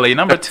R. Kelly.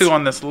 Number 2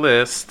 on this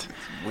list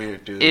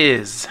Weird dude.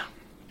 is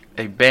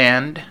a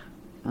band,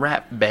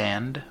 rap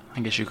band, I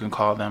guess you can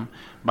call them,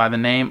 by the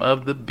name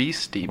of the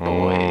Beastie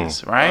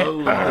Boys, right?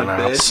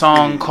 A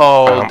song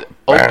called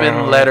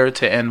Open Letter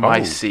to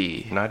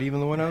NYC. Not even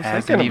the one I was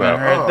Hasn't thinking even about.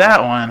 heard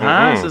that one,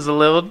 huh? This is a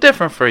little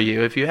different for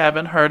you. If you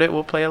haven't heard it,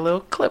 we'll play a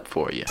little clip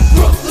for you.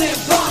 Brooklyn,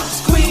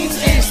 Bronx,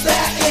 Queens, and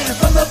Staten,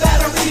 from the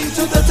Battery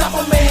to the top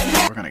of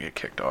Manhattan. We're gonna get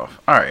kicked off.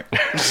 All right.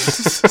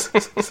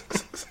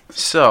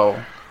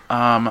 So,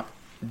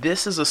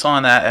 this is a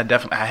song that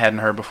I hadn't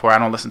heard before. I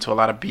don't listen to a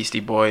lot of Beastie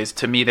Boys.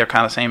 To me, they're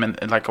kind of same in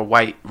like a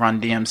white Run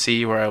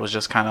DMC, where it was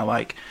just kind of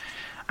like,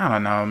 I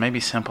don't know, maybe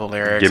simple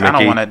lyrics. Gimmicky. I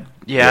don't want to,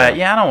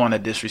 I don't want to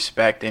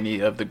disrespect any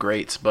of the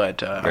greats,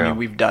 but I mean,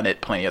 we've done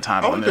it plenty of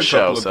times on this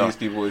show. So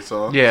Beastie Boys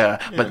songs. yeah,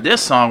 but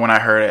this song, when I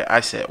heard it,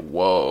 I said,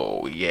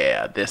 "Whoa,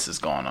 yeah, this is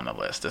going on the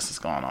list. This is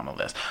going on the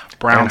list."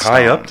 And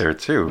high up there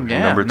too.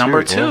 Yeah,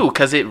 number two, yeah.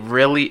 because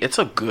it's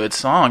a good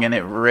song, and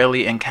it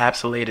really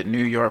encapsulated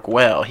New York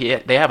well.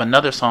 They have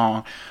another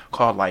song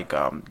called like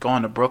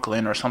 "Going to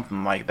Brooklyn" or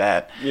something like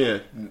that. Yeah,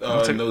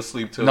 No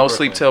Sleep Till No Brooklyn.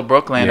 Sleep Till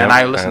Brooklyn, Yeah, and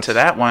I listened to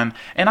that one,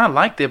 and I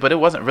liked it, but it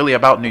wasn't really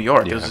about New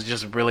York. It was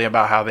just really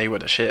about how they were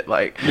the shit.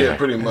 Like, Yeah,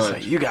 pretty it's much.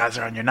 like, you guys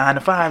are on your 9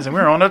 to 5s, and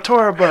we're on a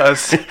tour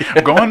bus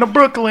going to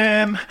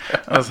Brooklyn.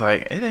 I was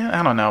like,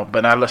 I don't know,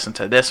 but I listened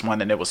to this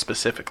one, and it was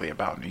specifically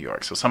about New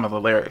York. So some of the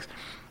lyrics: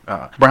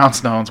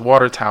 brownstones,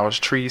 water towers,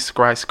 trees,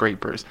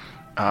 skyscrapers.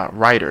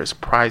 Writers,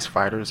 prize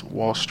fighters,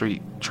 Wall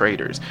Street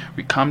traders.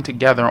 We come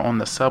together on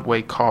the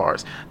subway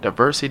cars.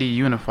 Diversity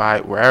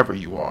unified wherever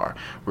you are.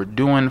 We're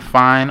doing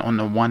fine on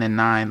the 1 and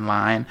 9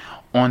 line.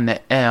 On the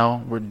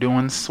L, we're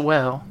doing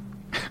swell.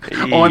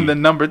 On the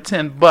number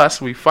 10 bus,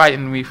 we fight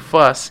and we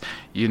fuss.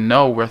 You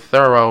know we're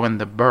thorough in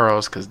the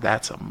boroughs, because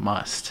that's a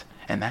must.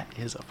 And that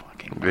is a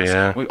fucking must.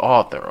 Yeah. We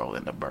all thorough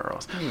in the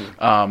boroughs.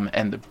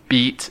 And the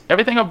beat,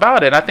 everything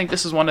about it. I think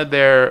this is one of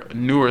their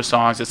newer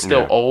songs. It's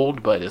still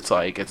old, but it's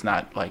like, it's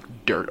not like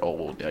dirt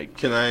old. Like,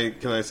 Can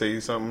I say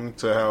something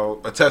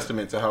a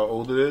testament to how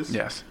old it is?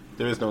 yes.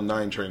 There is no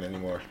 9 train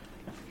anymore.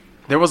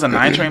 There was a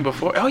 9 train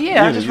before. Oh yeah,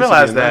 Yeah, I there just used to be a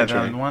realized 9 that.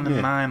 train. 1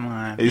 and 9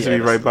 line. It used to Yeah,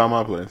 be this- right by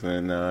my place,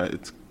 and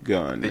it's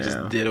gone They now.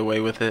 just did away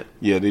with it.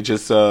 Yeah, they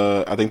just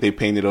I think they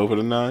painted over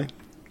the 9.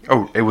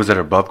 Oh, it was it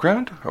above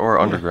ground or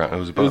underground? It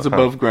was It above. was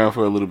above ground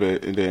for a little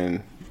bit, and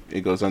then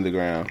it goes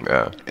underground.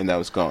 Yeah. And that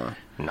was gone.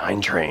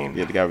 9 train.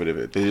 Yeah, they got rid of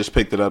it. They just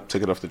picked it up,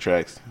 took it off the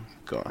tracks,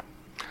 gone.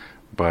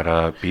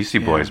 But Beastie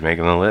Boys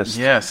making the list.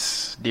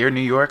 Yes. Dear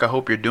New York, I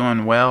hope you're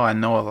doing well. I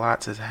know a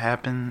lot has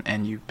happened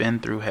and you've been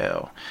through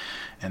hell.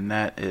 And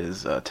that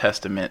is a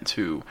testament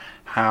to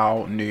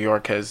how New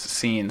York has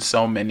seen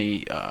so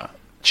many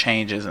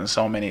changes and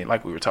so many,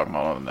 like we were talking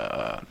about on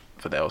the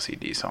for the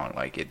LCD song,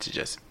 like it's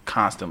just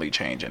constantly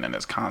changing, and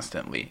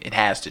it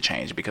has to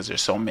change because there's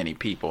so many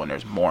people and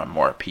there's more and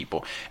more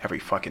people every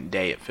fucking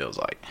day, it feels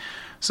like.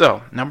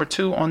 So, number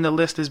 2 on the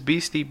list is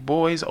Beastie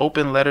Boys,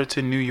 Open Letter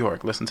to New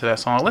York. Listen to that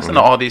song. Listen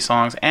to all these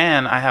songs,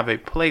 and I have a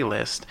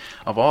playlist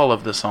of all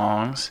of the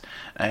songs,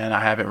 and I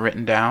have it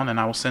written down, and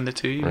I will send it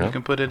to you. Yeah. You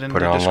can put it in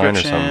Put it the online or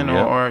description, something,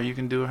 yeah. or you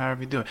can do it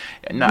however you do it.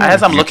 Now,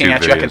 as I'm looking YouTube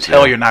at you, I can videos,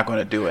 tell yeah. you're not going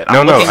to do it. No,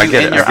 I'm no, looking I you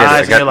get in it. your I get it. eyes, I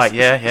and got you're like,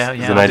 yeah,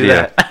 It's I'll an do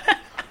idea. that.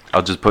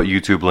 I'll just put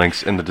YouTube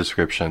links in the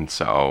description,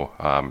 so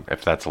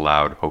if that's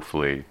allowed,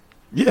 hopefully.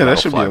 Yeah, that'll that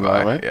should be fly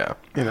allowed, by. right? Yeah.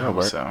 Yeah, that'll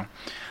work.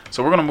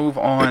 So we're going to move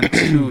on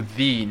to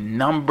the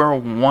number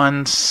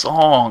 1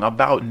 song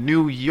about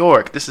New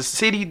York. This is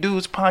City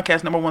Dudes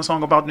Podcast, number 1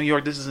 song about New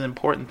York. This is an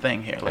important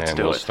thing here. Let's And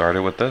do we'll it. start it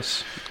with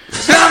this.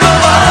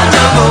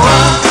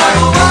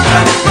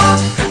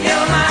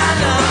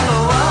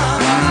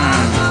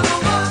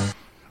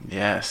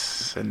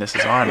 Yes, and and this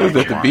is our Was number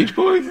that the one. Beach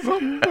Boys or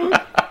something?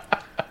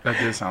 That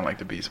did sound like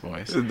the Beach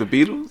Boys. Is it the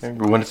Beatles?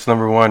 When it's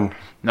number one.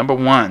 Number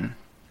one,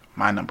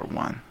 my number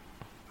one.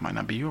 Might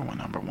not be your one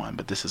number one,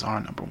 but this is our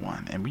number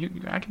one. And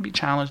I can be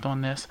challenged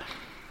on this.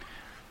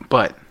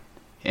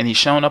 And he's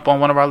shown up on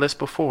one of our lists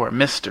before,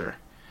 Mr.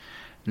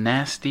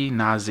 Nasty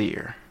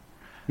Nasir.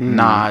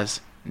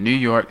 Nas, New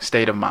York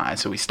State of Mind.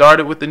 So we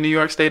started with the New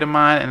York State of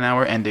Mind, and now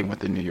we're ending with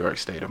the New York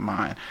State of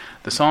Mind.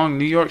 The song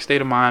New York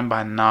State of Mind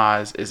by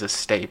Nas is a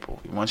staple.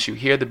 Once you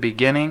hear the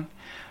beginning,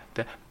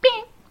 the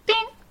bing,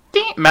 ding,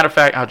 ding. Matter of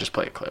fact, I'll just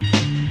play a clip.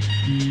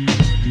 I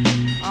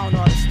don't know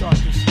how to start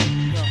this.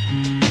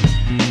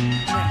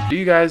 Do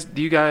you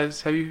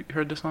guys have you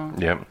heard the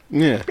song? Yep.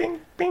 Yeah.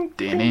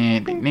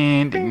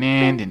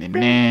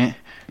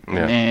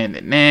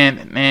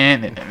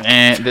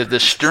 The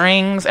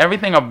strings,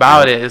 everything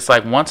about it, it's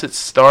like once it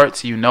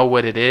starts, you know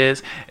what it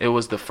is. It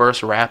was the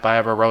first rap I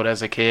ever wrote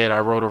as a kid. I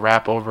wrote a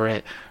rap over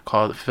it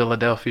called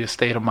Philadelphia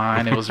State of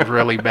Mind. It was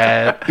really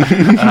bad.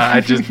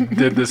 I just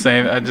did the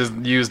same. I just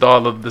used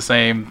all of the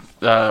same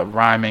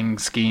rhyming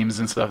schemes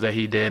and stuff that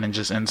he did and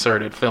just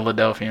inserted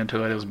Philadelphia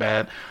into it. It was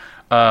bad.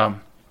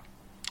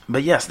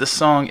 But yes, this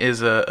song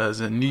is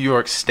a New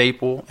York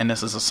staple, and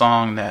this is a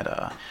song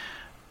that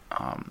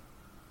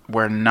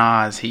where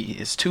Nas,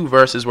 it's two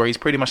verses where he's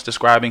pretty much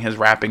describing his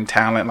rapping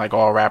talent like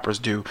all rappers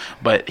do,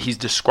 but he's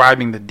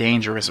describing the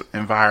dangerous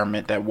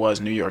environment that was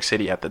New York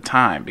City at the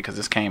time, because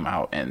this came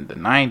out in the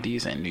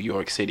 90s and New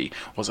York City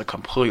was a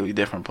completely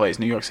different place.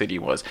 New York City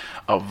was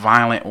a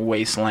violent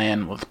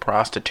wasteland with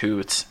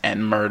prostitutes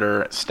and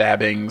murder,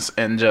 stabbings,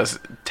 and just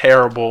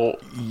terrible.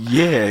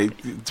 Yeah,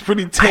 it's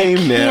pretty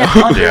tame now. I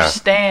can't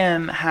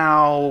understand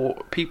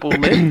how people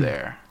live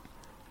there.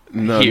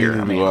 No, Here,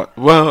 I mean.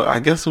 Well, I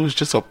guess it was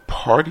just a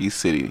party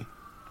city.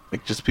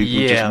 Like, just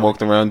people just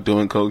walked around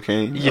doing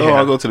cocaine. Yeah. Oh,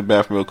 I'll go to the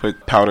bathroom real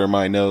quick, powder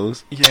my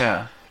nose.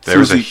 Yeah. There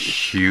was a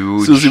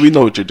huge... Susie, we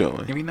know what you're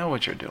doing. We know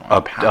what you're doing.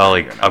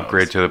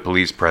 Upgrade to the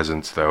police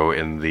presence, though,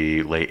 in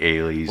the late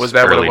 80s, Was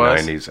that early what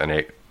it was? 90s, and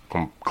it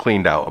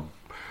cleaned out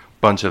a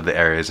bunch of the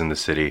areas in the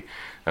city.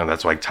 And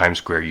that's why Times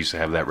Square used to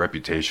have that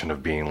reputation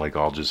of being like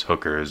all just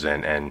hookers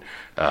and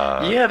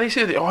yeah, they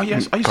said, oh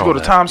yes, I used to go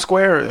to Times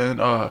Square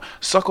and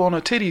suck on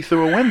a titty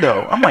through a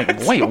window. I'm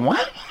like, wait,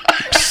 what?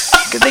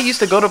 Because they used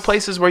to go to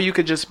places where you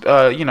could just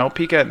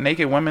peek at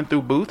naked women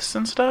through booths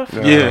and stuff.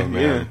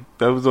 Yeah,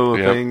 that was all a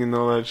thing and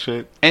all that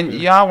shit. And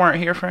y'all weren't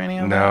here for any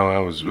of that?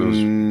 No, it was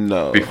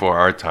before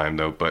our time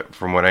though. But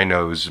from what I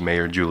know, it was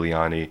Mayor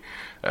Giuliani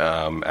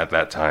at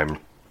that time.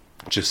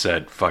 Just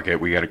said, fuck it,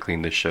 we got to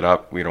clean this shit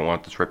up. We don't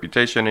want this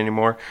reputation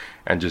anymore.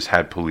 And just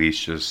had police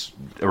just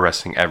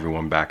arresting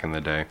everyone back in the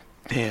day.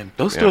 Damn,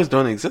 those stores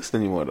don't exist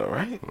anymore, though,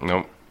 right?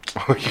 Nope.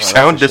 You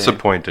sound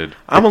disappointed.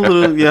 I'm a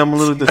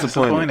little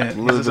disappointed.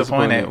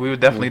 Disappointed. We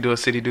would definitely do a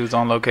City Dudes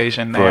on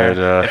location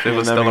there if it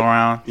was still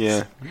around.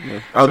 Yeah.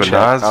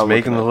 Nas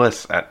making the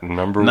list at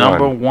number one.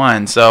 Number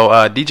one. So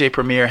DJ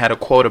Premier had a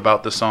quote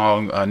about the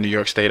song New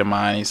York State of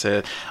Mind. He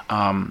said,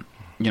 in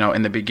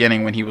the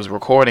beginning when he was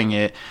recording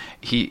it,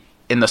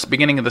 in the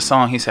beginning of the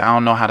song, he said, I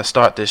don't know how to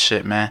start this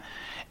shit, man.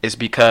 It's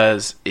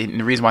because,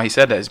 the reason why he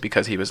said that is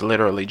because he was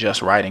literally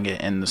just writing it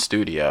in the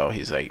studio.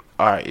 He's like,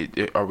 all right,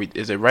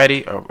 is it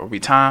ready? Are we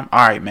time?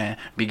 All right, man,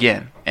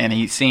 begin. And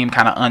he seemed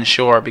kind of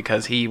unsure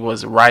because he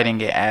was writing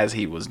it as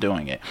he was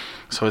doing it.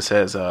 So it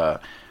says,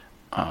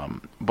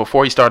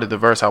 before he started the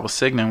verse, I was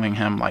signaling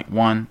him like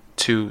 1,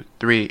 2,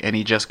 3, and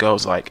he just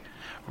goes like,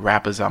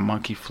 rappers, I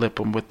monkey flip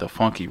them with the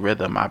funky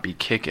rhythm I be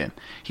kicking.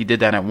 He did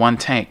that in one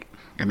take.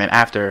 And then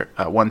after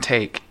one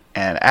take,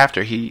 and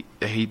after he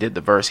did the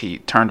verse, he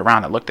turned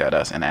around and looked at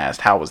us and asked,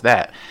 how was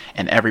that?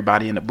 And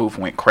everybody in the booth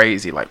went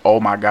crazy, like,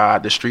 oh my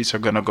God, the streets are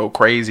going to go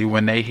crazy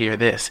when they hear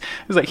this.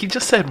 It was like, he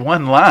just said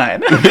one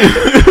line.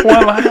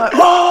 One line, like,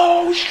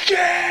 oh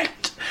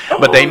shit.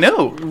 But they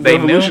knew.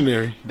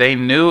 They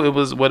knew it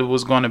was what it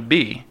was going to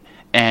be.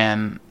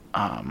 And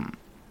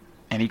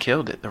he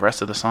killed it. The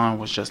rest of the song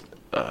was just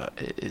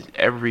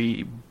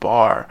every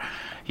bar.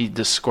 He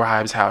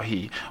describes how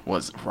he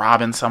was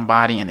robbing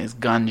somebody and his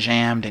gun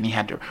jammed and he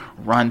had to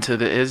run to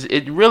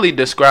it really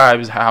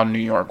describes how New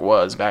York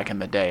was back in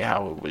the day,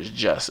 how it was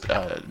just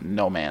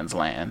no man's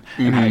land,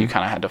 and how you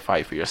kind of had to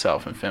fight for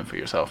yourself and fend for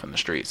yourself in the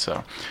streets.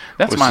 So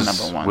that's my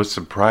number one. What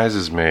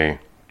surprises me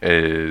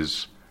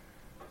is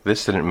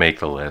this didn't make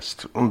the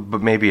list,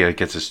 but maybe it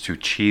gets us too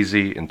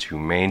cheesy and too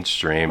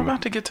mainstream. We're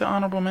about to get to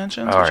honorable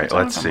mentions. All right,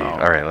 let's see.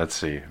 Let's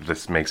see if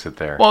this makes it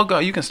there. Well, go.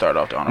 You can start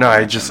off the honorable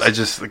mentions. I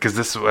just because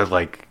this was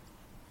like,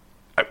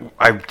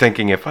 I'm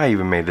thinking if I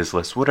even made this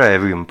list, would I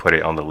have even put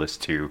it on the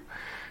list too?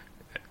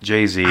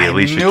 Jay-Z,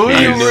 Alicia Keys. I knew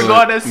you were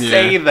going to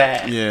say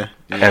that. Yeah.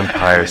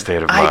 Empire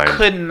State of Mind. I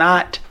could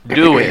not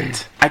do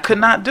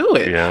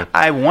it. Yeah.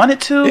 I wanted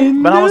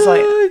to, but I was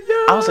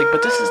like,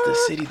 but this is the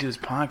City Dudes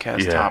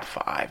podcast top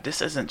 5.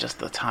 This isn't just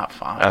the top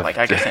 5. Like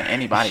I can send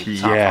anybody to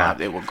top 5,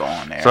 they will go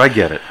on there. So I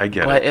get it.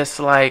 But it's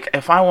like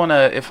if I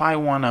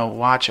wanna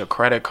watch a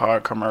credit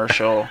card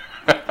commercial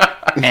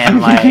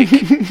and like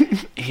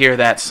hear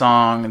that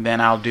song, then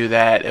I'll do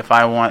that if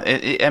I want.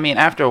 I mean,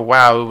 after a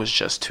while, it was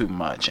just too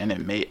much,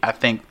 and I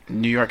think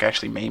New York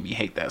actually made me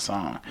hate that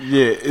song.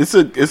 Yeah, it's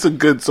a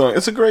good song.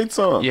 It's a great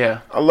song.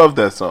 Yeah, I love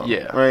that song.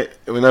 Yeah, right.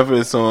 Whenever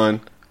it's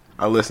on,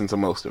 I listen to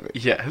most of it.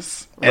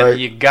 Yes, and right?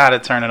 You gotta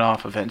turn it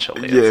off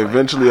eventually. Yeah,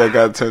 eventually I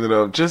gotta turn it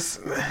off.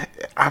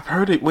 I've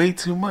heard it way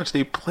too much.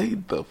 They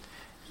played the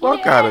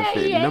fuck out of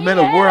it. No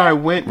matter where I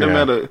went, no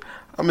matter.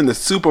 I'm in the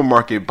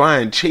supermarket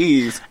buying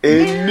cheese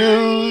in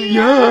New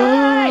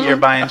York. You're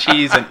buying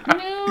cheese in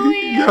New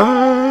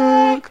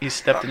York. You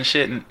stepped in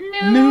shit in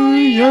New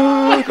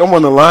York. I'm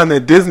on the line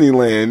at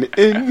Disneyland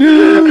in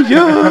New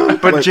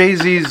York. But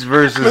Jay-Z's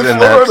verses in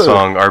that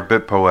song are a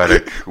bit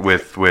poetic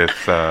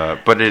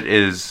but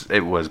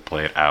it was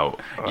played out.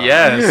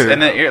 Yes,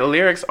 and the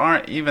lyrics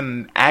aren't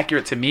even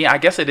accurate to me. I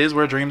guess it is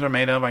where dreams are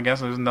made of. I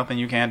guess there's nothing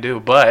you can do,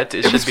 but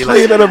it should be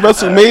played at a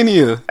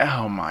WrestleMania.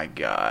 Oh my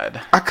God!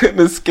 I couldn't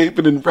escape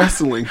it in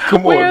wrestling.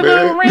 Come on, man.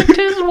 Where the rent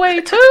is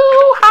way too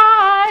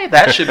high.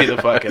 That should be the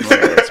fucking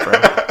lyrics, bro.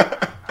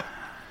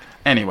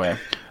 Anyway,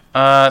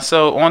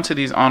 so on to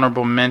these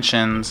honorable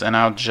mentions, and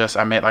I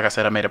made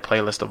a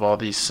playlist of all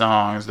these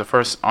songs. The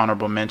first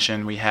honorable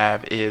mention we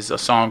have is a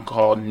song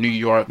called "New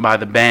York" by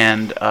the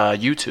band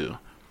U2.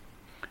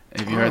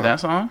 Have you heard that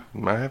song?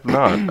 I have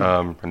not.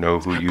 I know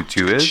who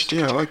U2 is.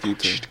 Yeah, I like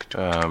U2.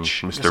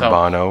 Mr.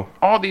 Bono.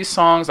 All these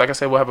songs, like I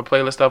said, we'll have a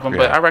playlist of them,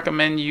 but I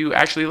recommend you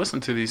actually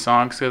listen to these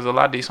songs because a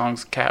lot of these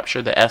songs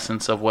capture the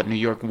essence of what New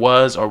York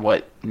was or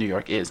what New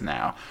York is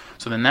now.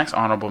 So the next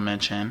honorable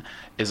mention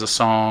is a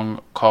song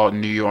called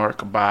New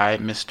York by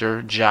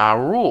Mr. Ja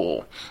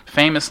Rule.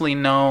 Famously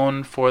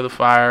known for the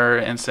fire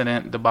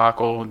incident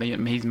debacle.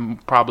 He's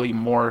probably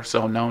more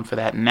so known for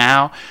that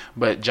now,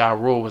 but Ja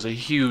Rule was a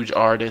huge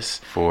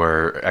artist.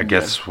 For, I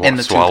guess, in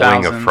the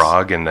swallowing 2000s. a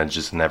frog and then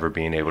just never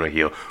being able to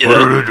heal.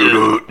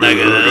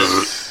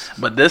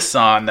 But this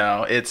song,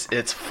 though,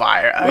 it's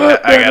fire.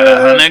 I got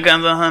 100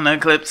 guns, 100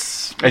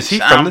 clips. Is he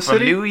from the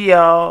city? New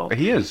York.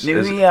 He is.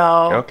 New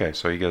York. Okay,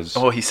 so he goes.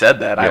 Oh, he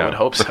said that. Yeah. I would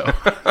hope so.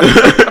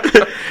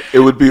 It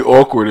would be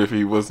awkward if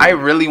he wasn't. I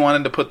really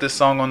wanted to put this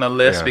song on the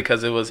list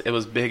because it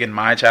was big in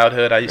my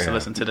childhood. I used to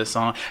listen to this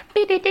song.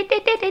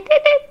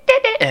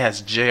 It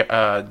has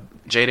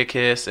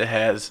Jadakiss, it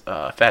has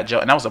Fat Joe,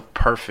 and that was a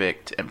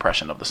perfect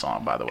impression of the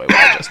song, by the way, what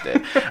I just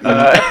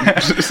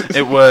did.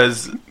 It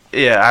was,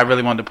 I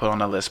really wanted to put it on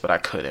the list, but I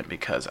couldn't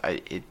because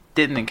it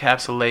didn't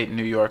encapsulate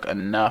New York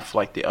enough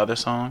like the other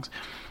songs.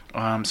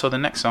 So the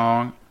next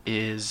song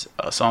is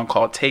a song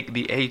called "Take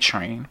the A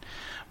Train"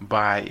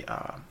 by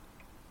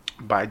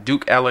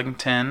Duke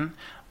Ellington,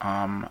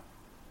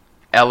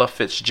 Ella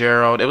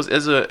Fitzgerald. It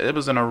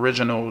was an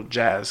original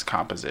jazz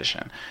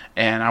composition,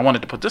 and I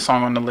wanted to put this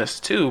song on the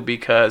list too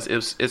because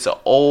it's an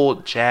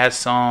old jazz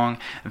song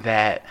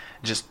that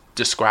just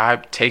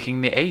described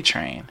taking the A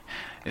train.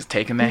 It's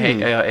taking the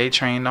A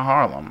train to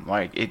Harlem.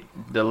 Like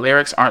the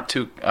lyrics aren't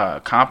too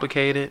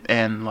complicated,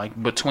 and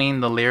like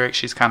between the lyrics,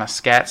 she's kind of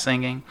scat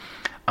singing.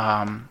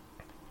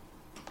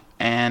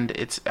 And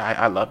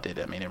I loved it.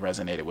 I mean, it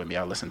resonated with me.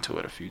 I listened to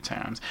it a few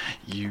times.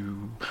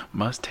 You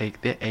must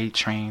take the A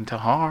train to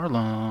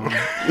Harlem.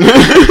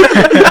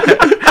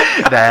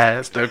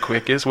 That's the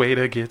quickest way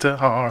to get to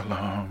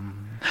Harlem.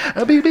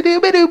 I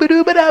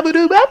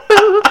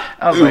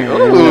was like,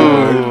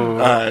 ooh.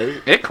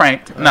 Right. It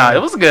cranked. Nah,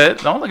 it was good.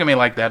 Don't look at me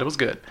like that. It was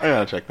good. I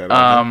gotta check that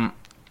out.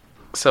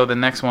 So the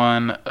next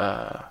one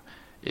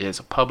is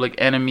Public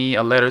Enemy,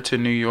 A Letter to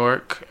New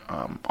York.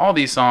 All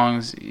these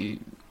songs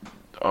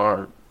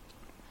are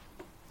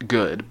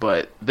good,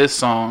 but this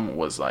song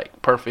was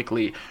like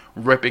perfectly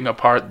ripping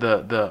apart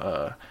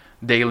the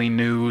Daily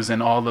News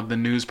and all of the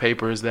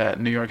newspapers that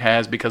New York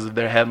has because of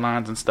their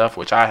headlines and stuff,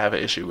 which I have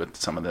an issue with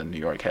some of the New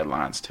York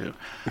headlines too.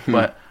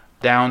 But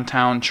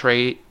Downtown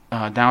Train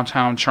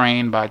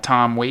by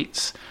Tom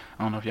Waits.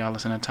 I don't know if y'all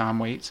listen to Tom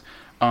Waits.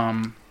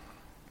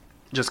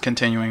 Just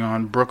continuing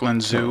on, Brooklyn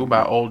Zoo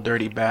by Old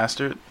Dirty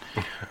Bastard.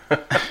 The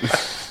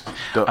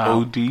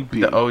ODB.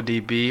 The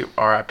ODB,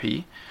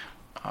 R.I.P.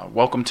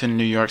 Welcome to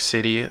New York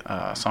City,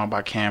 a song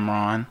by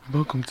Cameron.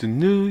 Welcome to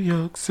New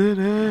York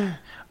City.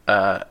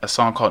 A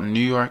song called New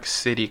York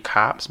City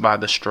Cops by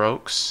The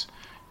Strokes.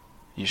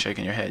 You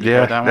shaking your head? You yeah,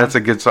 heard that that's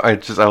one? a good song. I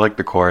like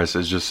the chorus.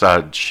 It's just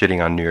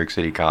shitting on New York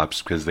City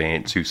cops because they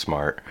ain't too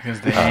smart.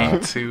 Because they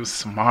ain't too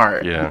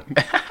smart. Yeah.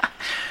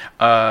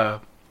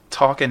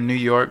 Talkin' New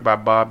York by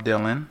Bob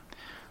Dylan.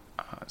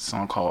 A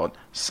song called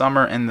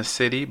Summer in the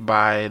City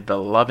by The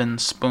Lovin'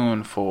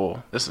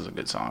 Spoonful. This is a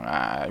good song.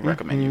 I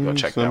recommend you go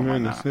check that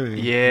one out.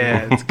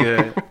 Yeah, it's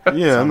good.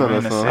 Yeah, I know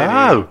that song.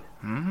 Oh.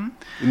 Mm-hmm.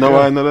 You know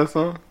why I know that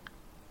song?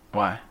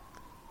 Why?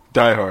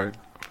 Die Hard.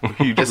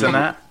 Isn't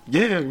that?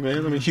 Yeah,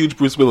 man. I'm a huge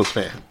Bruce Willis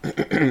fan.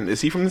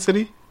 Is he from the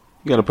city?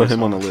 You gotta put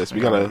him on the list.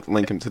 We gotta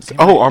link him to the city.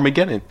 Oh,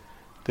 Armageddon.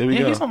 There we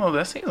go. He's on the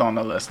list. He's on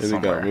the list There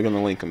somewhere. we go. We're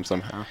gonna link him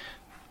somehow.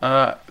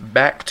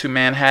 Back to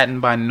Manhattan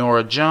by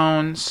Norah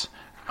Jones.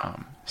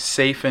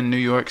 Safe in New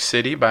York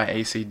City by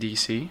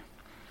AC/DC.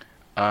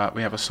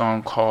 We have a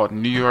song called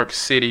New York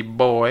City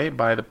Boy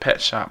by the Pet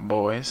Shop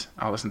Boys.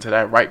 I listened to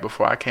that right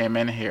before I came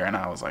in here, and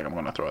I was like, I'm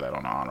going to throw that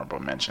on the honorable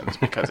mentions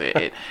because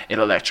it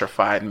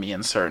electrified me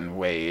in certain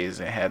ways.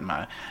 It had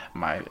my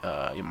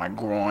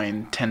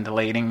groin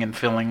titillating and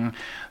feeling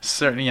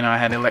certain, I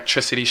had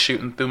electricity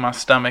shooting through my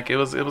stomach. It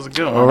was a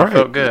good one. All right. I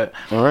felt good.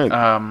 All right.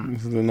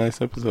 This is a nice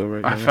episode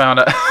right I here. found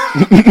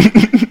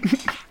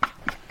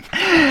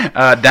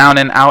out Down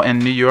and Out in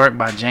New York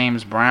by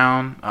James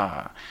Brown.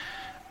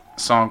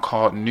 Song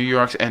called New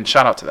York, and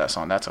shout out to that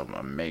song. That's an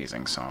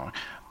amazing song.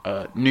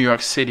 New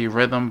York City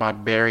Rhythm by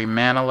Barry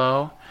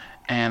Manilow.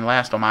 And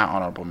last on my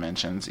honorable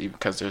mentions,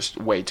 because there's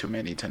way too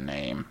many to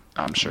name.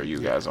 I'm sure you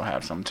guys will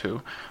have some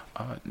too.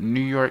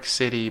 New York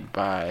City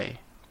by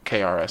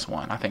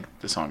KRS-One. I think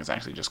the song is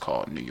actually just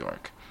called New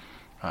York.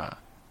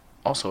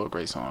 Also a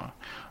great song.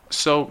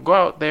 So go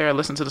out there,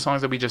 listen to the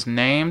songs that we just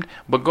named,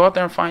 but go out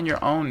there and find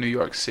your own New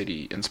York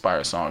City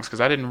inspired songs, because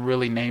I didn't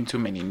really name too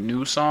many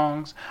new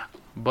songs,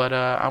 but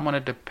I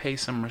wanted to pay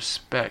some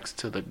respects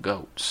to the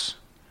GOATs.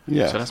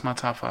 Yeah. So that's my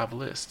top 5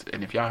 list.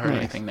 And if y'all heard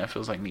anything that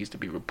feels like needs to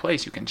be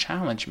replaced, you can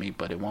challenge me,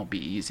 but it won't be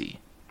easy.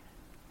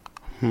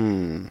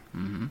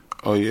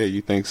 Oh yeah,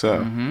 you think so?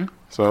 Mm-hmm.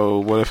 So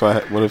what if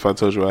I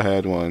told you I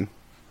had one?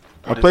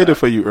 What I is played that? it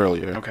for you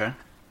earlier. Okay.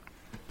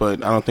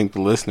 But I don't think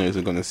the listeners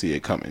are going to see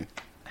it coming.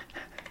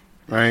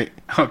 Right?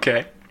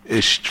 Okay.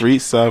 It's Street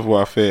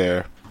Savoir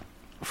Faire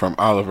from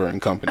Oliver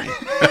and Company.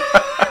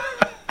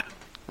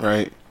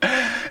 Right?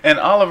 And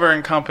Oliver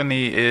and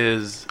Company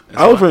is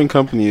Oliver and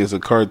Company is a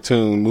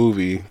cartoon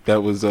movie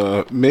that was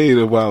made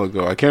a while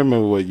ago. I can't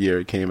remember what year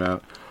it came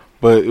out,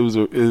 but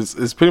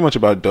it's pretty much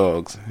about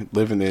dogs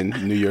living in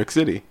New York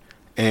City,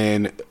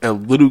 and a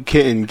little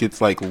kitten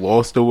gets like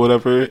lost or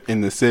whatever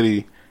in the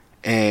city,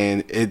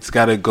 and it's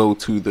got to go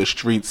to the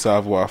Street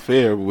Savoir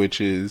Faire, which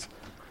is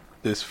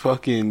this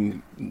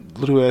fucking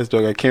little ass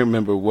dog. I can't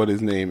remember what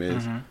his name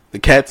is. The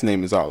cat's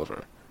name is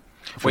Oliver.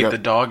 Wait, the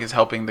dog is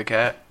helping the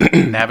cat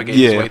navigate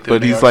his way through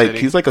but New he's York City?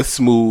 he's like a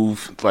smooth,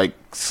 like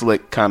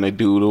slick kind of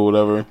dude or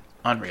whatever.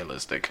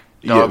 Unrealistic.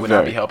 Yeah, Dog would not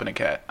be very. helping a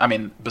cat. I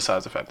mean,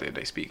 besides the fact that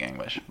they speak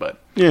English, but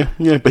Yeah,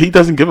 but he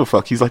doesn't give a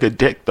fuck. He's like a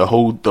dick the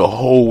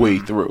whole way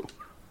through.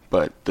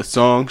 But the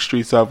song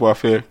Street Savoir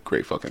Faire,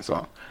 great fucking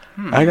song.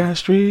 I got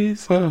Street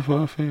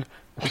Savoir Faire.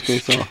 That's a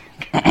great song.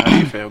 how do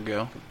you feel,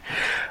 Gil?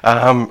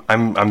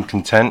 I'm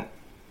content.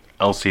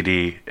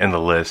 LCD in the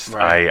list.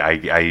 Right.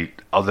 I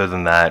other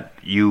than that,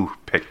 you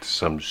picked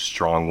some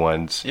strong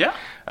ones. Yeah.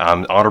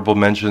 Honorable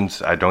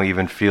mentions. I don't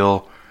even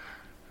feel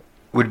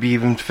would be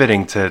even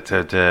fitting to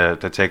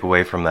take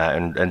away from that.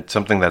 And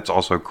something that's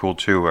also cool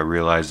too. I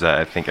realize that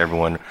I think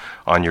everyone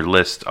on your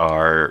list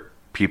are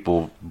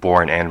people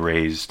born and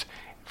raised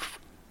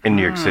in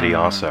New York City.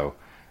 Also.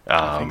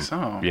 I think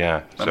so.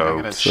 Yeah. But I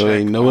gotta So they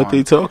check know what on-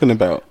 they talking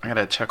about. I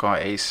gotta check on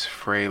Ace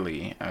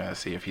Frehley,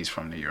 see if he's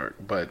from New York.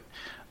 But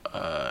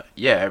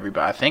yeah,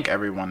 everybody. I think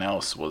everyone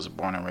else was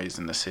born and raised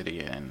in the city,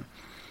 and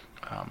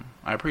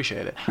I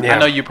appreciate it. Yeah. I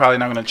know you're probably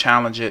not going to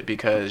challenge it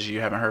because you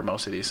haven't heard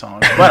most of these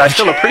songs, but I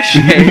still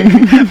appreciate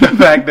the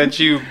fact that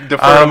you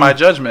defer to my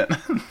judgment.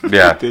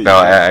 Yeah, no,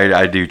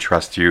 I do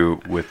trust you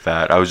with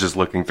that. I was just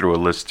looking through a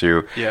list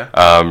too.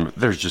 Yeah.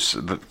 There's just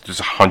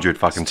 100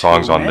 fucking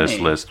songs on this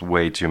many. list,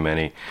 way too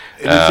many.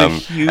 It is a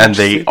huge and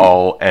they city.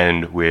 all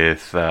end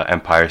with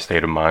Empire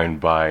State of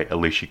Mind by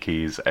Alicia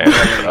Keys and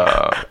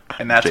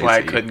And that's why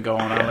it Jay-Z. couldn't go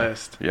on our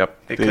list. Yep.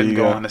 It There couldn't you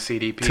go go. on the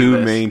CDP Too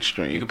list.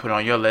 mainstream. You can put it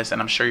on your list, and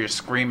I'm sure you're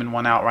screaming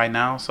one out right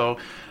now. So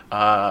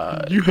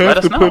You let have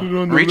us to know. put it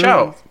on the Reach list.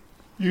 out.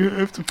 You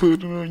have to put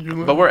it on your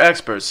list. But we're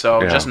experts,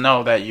 so Yeah. just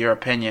know that your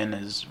opinion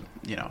is,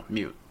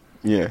 mute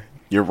Yeah,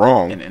 you're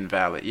wrong. and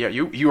invalid. Yeah,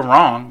 you were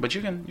wrong, but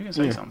you can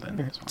say something.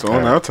 It's fine. It's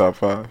on our top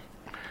 5.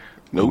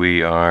 Nope.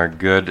 We are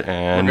good,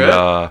 and We're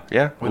good?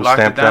 yeah, We we'll locked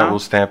it stamp that. down? We'll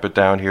stamp it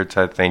down here,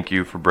 Ted. Thank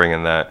you for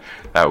bringing that.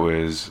 That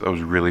was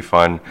really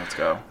fun. Let's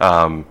go.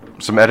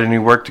 Some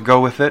editing work to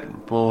go with it.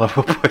 We'll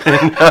put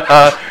in.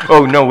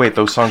 Oh no, wait,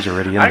 those songs are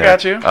already in I there.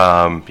 got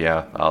you.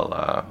 Yeah,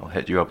 I'll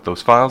hit you up with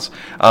those files.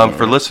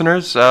 For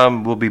listeners,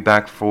 we'll be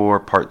back for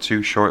part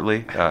 2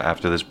 shortly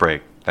after this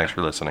break. Thanks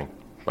for listening.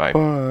 Bye.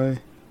 Bye.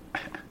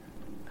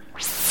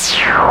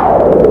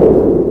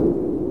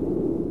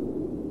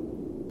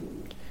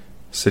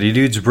 City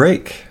Dudes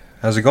Break.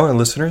 How's it going,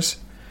 listeners?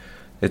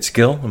 It's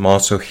Gil. I'm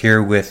also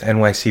here with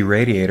NYC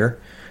Radiator.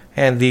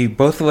 And the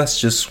both of us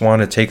just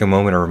want to take a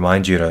moment to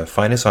remind you to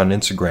find us on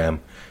Instagram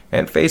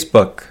and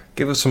Facebook.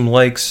 Give us some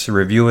likes,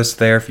 review us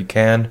there if you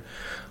can.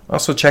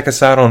 Also check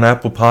us out on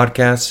Apple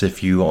Podcasts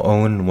if you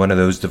own one of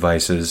those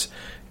devices.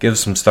 Give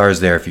us some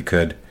stars there if you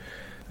could.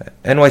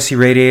 NYC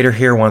Radiator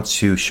here wants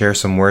to share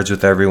some words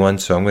with everyone,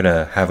 so I'm going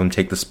to have him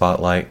take the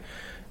spotlight.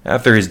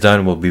 After he's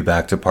done, we'll be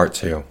back to part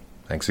 2.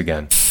 Thanks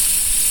again.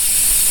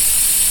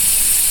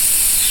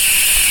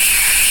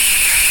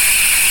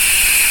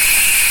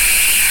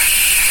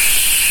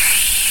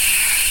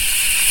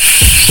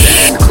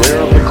 Stand clear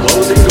of the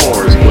closing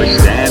doors. Please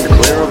stand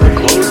clear of the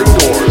closing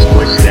doors.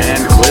 Please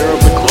stand clear of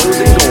the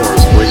closing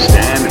doors. Please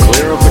stand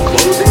clear of the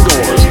closing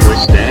doors.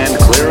 Please stand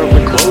clear of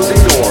the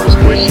closing doors.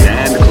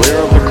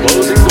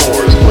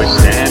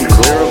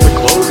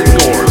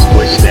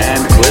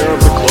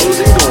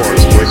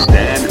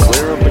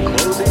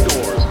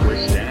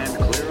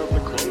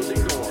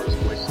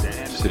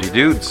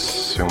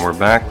 dudes, and we're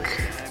back.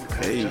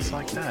 Hey. Just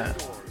like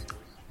that.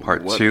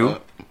 Part What 2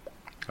 up?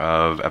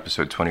 of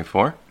episode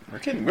 24. We're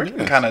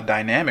getting kind of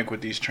dynamic with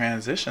these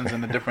transitions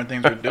and the different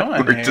things we're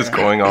doing. We're here. just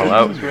going all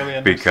out This is really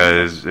interesting.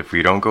 because if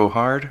we don't go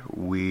hard,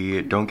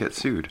 we don't get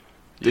sued.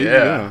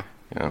 Yeah.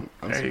 Yeah.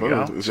 There you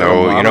go. Is there a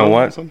So you know motto or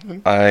what?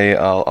 something?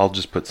 I'll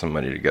just put some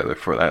money together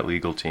for that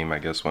legal team. I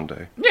guess one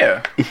day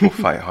Yeah. we'll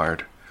fight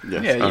hard.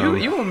 Yes. Yeah,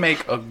 you will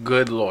make a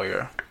good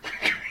lawyer.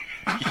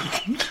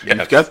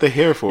 You've got the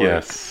hair for it.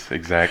 Yes,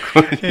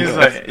 exactly. He's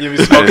like, you be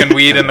smoking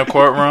weed in the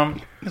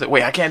courtroom. He's like,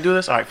 wait, I can't do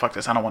this? All right, fuck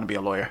this. I don't want to be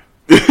a lawyer.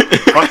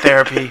 Fuck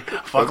therapy.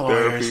 Fuck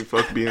lawyers. Therapy,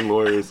 fuck being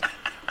lawyers.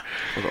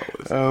 Fuck all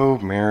this. Oh,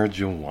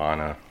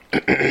 marijuana.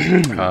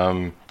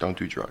 Don't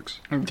do drugs.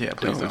 Yeah,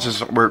 please don't. It's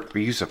just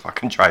we used to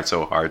fucking try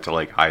so hard to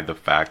like hide the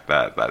fact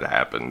that that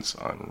happens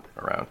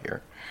around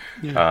here.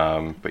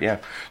 Yeah. But yeah.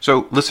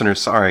 So listeners,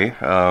 sorry.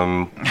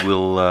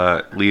 We'll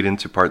lead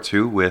into part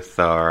 2 with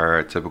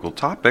our typical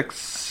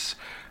topics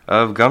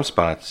of gum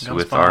spots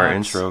with our spots.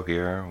 intro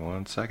here.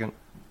 1 second.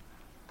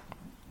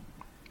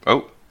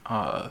 Oh.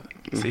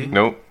 See?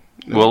 Nope.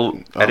 We'll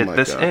edit my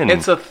this God. in.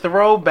 It's a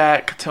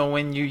throwback to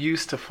when you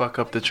used to fuck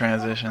up the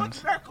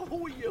transitions.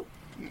 Who are you?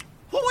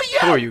 Who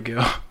are you,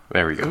 Gil?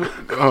 There we go.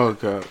 Oh,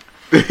 God.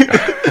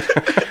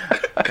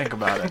 Think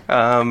about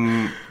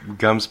it.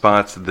 Gum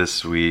spots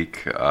this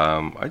week.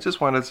 I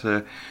just wanted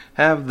to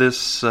have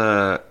this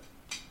time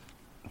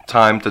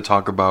to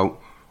talk about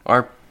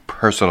our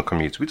personal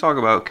commutes. We talk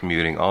about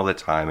commuting all the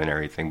time and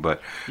everything,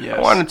 but Yes.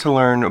 I wanted to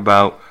learn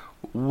about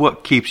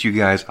what keeps you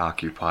guys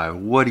occupied.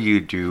 What do you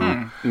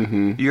do?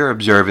 Your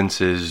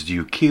observances. Do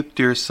you keep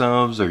to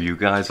yourselves? Are you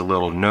guys a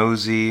little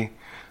nosy?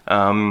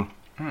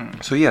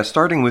 So yeah,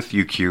 starting with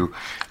you, Q.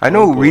 I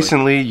know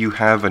recently you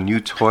have a new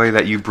toy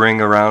that you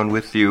bring around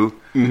with you.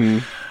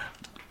 Do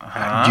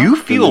you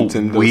feel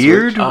Nintendo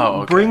weird Switch?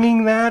 Oh, okay.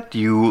 bringing that? Do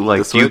you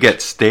like? Do you Switch?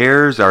 get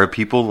stares? Are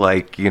people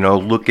like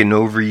looking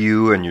over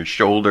you and your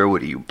shoulder?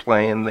 What are you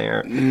playing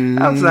there?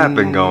 How's that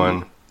been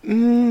going?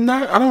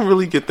 I don't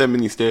really get that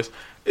many stares.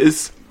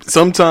 It's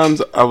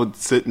sometimes I would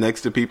sit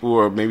next to people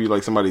or maybe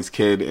like somebody's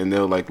kid and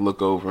they'll like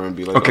look over and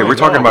be like, Okay, "Oh, we're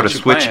talking God, about a what you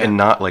Switch playing? and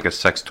not like a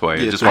sex toy. I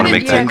Yeah, just the want to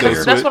make Nintendo that clear.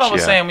 Because that's what I was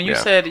Yeah, saying when you yeah.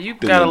 said you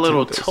The got a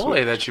little Nintendo toy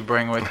Switch. that you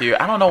bring with you.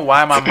 I don't know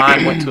why my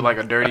mind went to like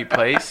a dirty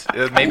place.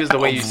 Maybe it's the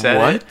way you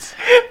said it.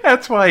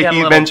 That's why Yeah, a he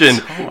little mentioned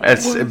toy.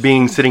 as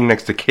being sitting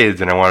next to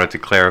kids, and I wanted to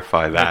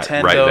clarify that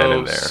Nintendo right then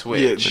and there.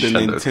 Switch. Yeah, the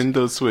Nintendo.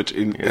 Nintendo Switch.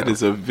 And Yeah. It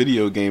is a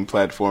video game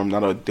platform,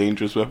 not a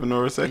dangerous weapon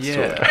or a sex toy.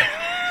 Yeah,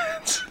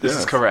 this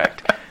is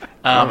correct.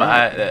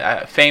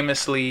 I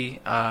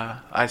famously,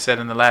 I said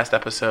in the last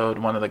episode,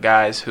 one of the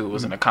guys who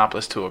was an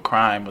accomplice to a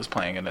crime was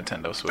playing a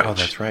Nintendo Switch. Oh,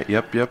 that's right.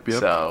 Yep.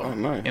 So, Oh,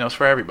 nice. it's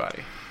for everybody.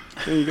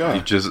 There you go.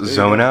 You just There you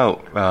zone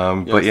go.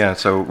 out. But Yes. yeah,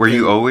 so were you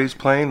And- always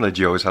playing? Did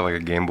you always have like a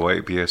Game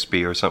Boy,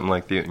 PSP, or something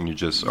like that, and you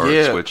just or a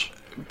Yeah. Switch?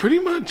 Pretty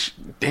much.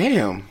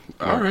 Damn.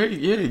 All right.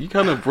 Yeah, you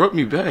kind of brought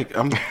me back.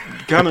 I'm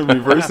kind of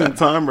reversing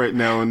time right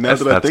now, and now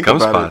that I That's think gum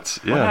about spots.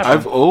 it, Yeah.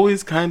 I've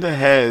always kind of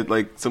had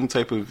like some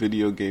type of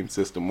video game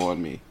system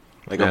on me.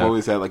 Like I've Yeah.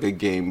 always had like a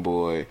Game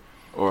Boy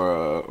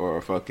or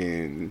a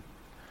fucking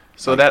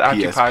So like that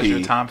occupies PSP.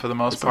 your time for the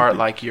most It's part. something-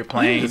 Like you're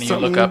playing Yeah, and it's you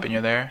look something- up and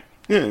you're there.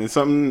 yeah. It's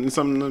something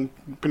to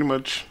pretty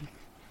much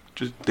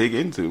just dig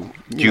into.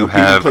 Do you know, people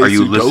have? play Are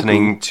you Sudoku.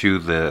 listening to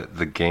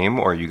the game,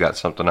 or you got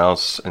something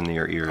else in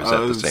your ears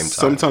at the same time?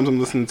 Sometimes I'm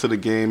listening to the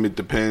game. It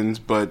depends,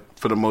 but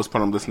for the most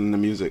part, I'm listening to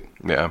music.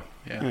 Yeah.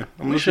 Yeah,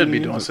 I'm we should be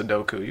listening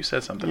doing to Sudoku. You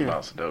said something Yeah.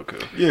 about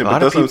Sudoku. Yeah, A but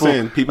lot that's of what I'm people,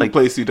 saying. People like,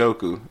 play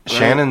Sudoku. right?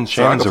 Shannon's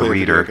So I can a play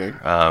video reader.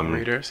 game.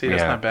 Reader. See,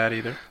 that's yeah. not bad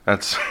either.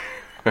 That's.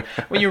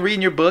 When you're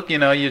reading your book, you're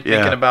Yeah.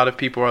 thinking about if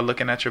people are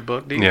looking at your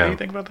book. Do you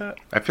think about that?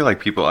 I feel like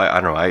people. I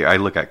don't know. I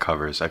look at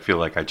covers. I feel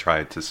like I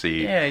try to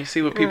see. Yeah, you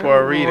see what people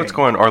are reading. What's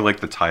going, or like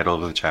the title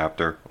of the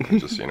chapter.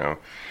 Just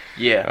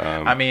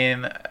Yeah, I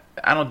mean,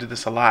 I don't do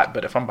this a lot,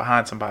 but if I'm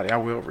behind somebody, I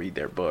will read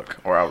their book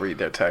or I'll read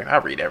their text. I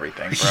read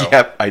everything, bro.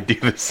 Yep, I do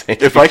the same.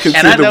 If I can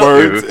And see I the know-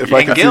 words, if I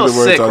and can see Gil's the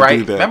words, sick, I'll right?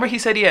 do that. Remember he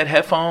said he had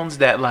headphones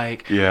that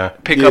like Yeah.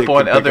 pick Yeah, up can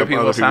on pick other up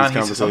people's other sound.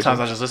 people's He said sometimes I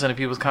conversation. just listen to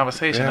people's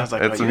conversation. Yeah, I was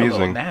like, it's oh, you're a little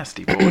amusing.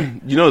 nasty boy.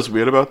 You know what's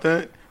weird about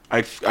that?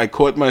 I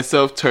caught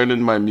myself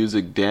turning my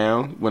music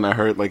down when I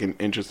heard like an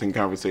interesting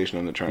conversation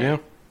on the train. Yeah.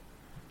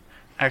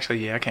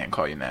 Actually, yeah, I can't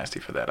call you nasty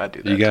for that. I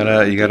do that. You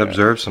too. gotta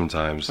observe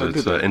sometimes. I do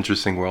It's an that.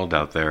 interesting world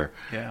out there.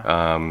 Yeah,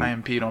 Um, I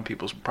impede on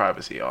people's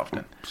privacy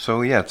often.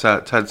 So yeah,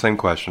 Ted, same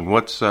question.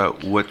 What's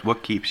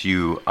what keeps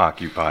you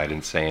occupied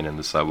and sane in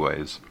the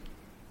subways?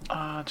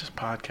 Just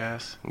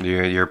podcasts.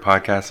 Your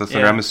podcast listener.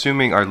 Yeah. I'm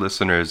assuming our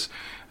listeners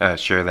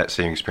share that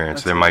same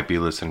experience. They might be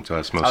listening to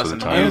us most I of the listen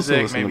to time. I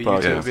music, listen to maybe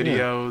podcasts, YouTube yeah.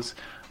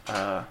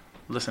 videos.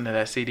 Listen to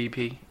that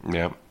CDP.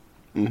 Yeah.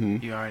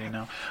 You already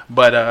know.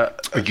 But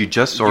Are you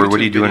just, or what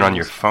are you YouTube doing on videos.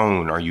 your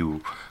phone? Are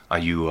you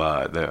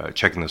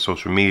checking the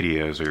social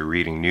medias? Or you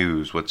reading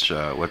news? What's?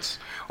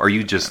 Are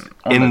you just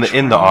On in the the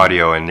train.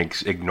 audio and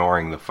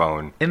ignoring the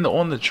phone?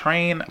 on the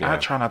train, Yeah. I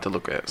try not to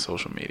look at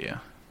social media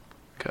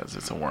because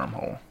it's a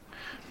wormhole.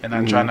 and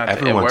I try not to.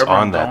 Everyone's wherever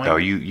on I'm that going, though.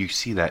 You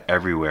see that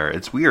everywhere.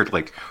 It's weird.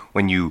 Like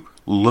when you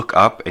look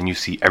up and you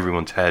see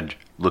everyone's head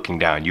looking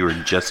down. You were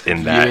just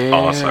in that Yeah.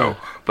 also.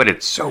 But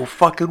it's so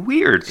fucking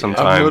weird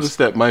sometimes. I've noticed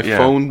that my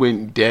phone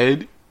went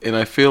dead, and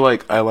I feel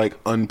like I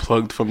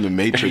unplugged from the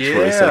Matrix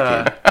for a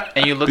second.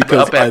 And you look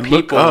Because up at I look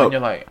people up, and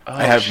you're like, oh,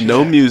 I have shit.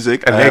 no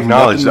music. And I they have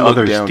acknowledge nothing the to look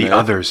others, down the at.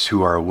 others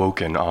who are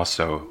awoken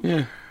also.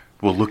 Yeah.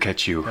 Will look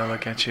at you. They'll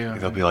look at you.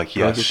 They'll be like,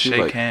 They'll yes, look at you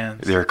shake like-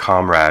 hands. their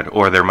comrade,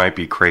 or they might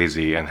be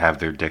crazy and have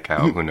their dick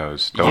out. Who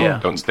knows?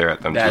 Don't stare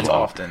at them That's too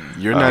long. often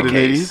You're not the in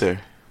it case. either.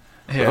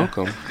 Yeah.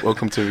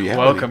 Welcome to reality.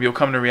 Welcome. You'll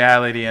come to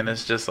reality, and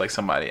it's just like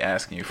somebody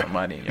asking you for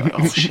money. And you're like,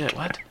 oh shit,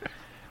 what?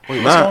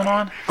 Wait, what's Nah, going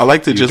on? I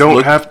like to You just don't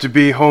look. have to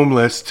be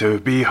homeless to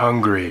be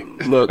hungry.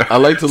 Look, I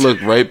like to look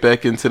right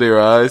back into their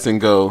eyes and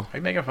go, Are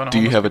you making fun of "Do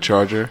you homeless have a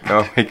charger?"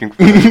 No, making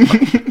fun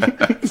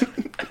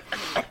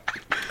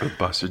of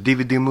Buster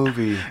DVD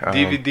movie.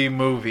 DVD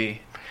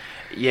movie.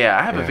 Yeah,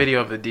 I have yeah. a video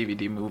of the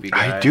DVD movie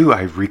guy. I do.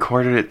 I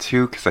recorded it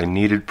too because I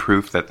needed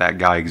proof that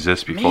guy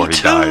exists before he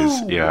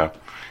dies. Yeah.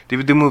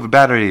 DVD movie,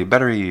 battery,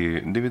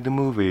 DVD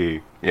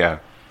movie. Yeah.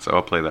 So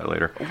I'll play that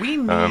later. We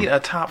need a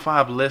top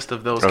 5 list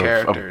of those Of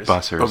characters.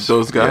 bussers. Of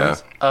those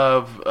guys? Yeah.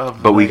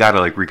 Of But we like,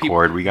 gotta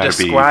record. We gotta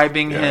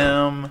describing be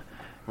him,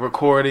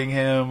 recording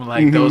him,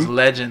 like those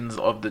legends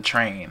of the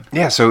train.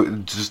 Yeah, so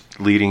just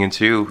leading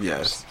into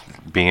Yes.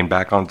 being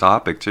back on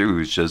topic too,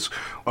 is just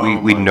we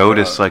my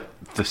notice God.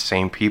 the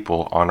same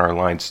people on our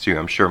lines too.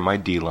 I'm sure my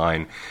D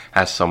line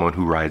has someone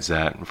who rides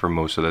that for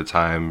most of the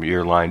time.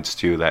 Your lines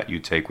too that you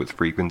take with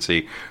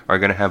frequency are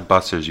gonna have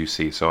bussers you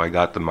see. So I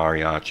got the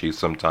mariachi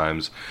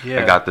sometimes.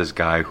 Yeah. I got this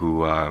guy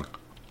who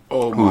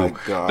Oh my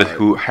God.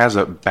 who has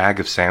a bag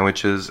of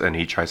sandwiches and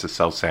he tries to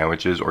sell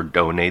sandwiches or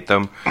donate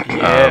them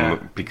Yeah,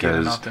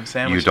 because giving out them you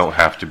sandwiches. don't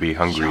have to be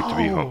hungry to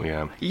be home.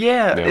 Yeah.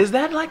 Yeah, Yeah. is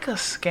that like a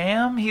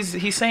scam?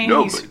 He's saying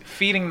No, he's but-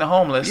 feeding the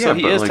homeless, Yeah, so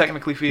he but, is like,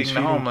 technically feeding he's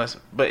the feeding- homeless.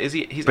 But is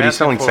he? He's But he's asking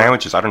selling for-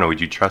 sandwiches. I don't know.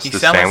 Would you trust He's the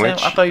selling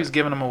sandwich? I thought he was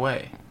giving them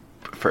away.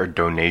 For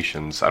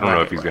donations. I don't know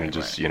Right, if he's going right, to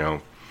just,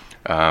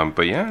 right.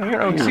 but yeah, he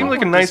I seemed like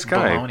a want nice this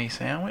guy. Bologna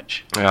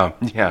sandwich. Yeah.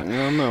 I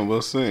don't know.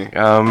 We'll see.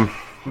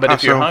 But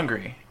if you're so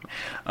hungry,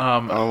 I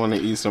don't want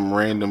to eat some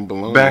random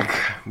bologna. back.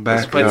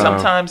 but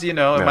sometimes it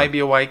yeah. might be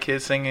a white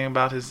kid singing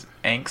about his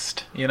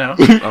angst.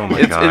 Oh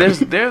my God.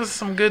 There's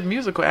some good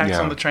musical acts Yeah.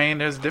 on the train.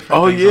 There's different.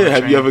 Oh things on yeah, the have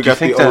train. you ever got the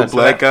think old that's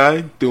black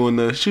that- guy doing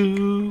the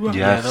shoe? Yes.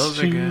 Yeah, those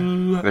are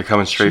good. They're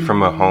coming straight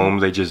from a home.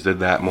 They just did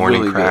that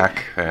morning Really good.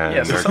 crack, and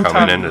Yeah, so they're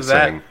coming in to sometimes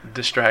that sing.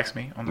 distracts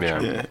me on the Yeah.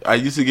 train. Yeah, I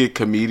used to get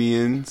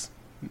comedians.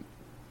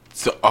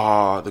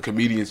 So, the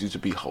comedians used to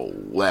be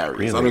hilarious.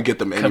 Really? I don't get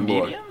them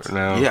anymore. Comedians?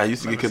 No. Yeah, I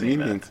used to get Never seen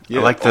that. comedians. I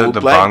Yeah, like the old the,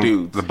 black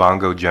dudes. the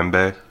bongo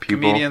djembe people.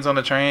 Comedians on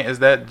the train. Is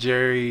that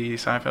Jerry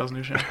Seinfeld's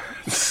new show?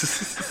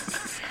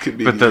 But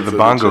Comedians the on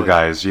bongo train.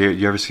 guys,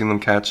 you ever seen them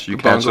catch? You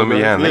The catch bongo them,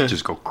 yeah, guys? and Yeah. they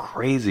just go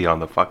crazy on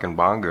the fucking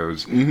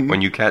bongos Mm-hmm.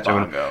 when you catch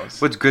them.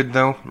 Bongos. What's good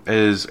though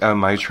is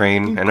my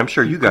train, and I'm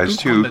sure you guys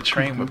On too. the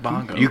train with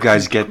bongos. You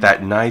guys get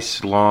that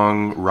nice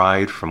long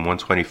ride from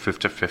 125th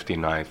to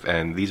 59th,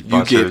 and these You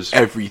buses,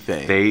 get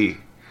everything.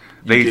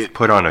 they get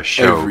put on a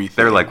show. everything.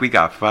 They're like, we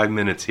got 5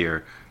 minutes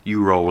here.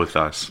 You roll with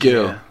us.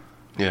 Gil,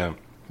 Yeah.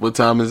 what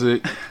time is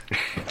it?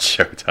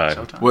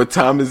 Showtime. What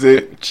time is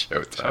it?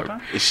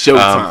 Showtime. It's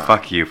showtime.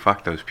 Fuck you.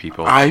 Fuck those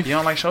people. You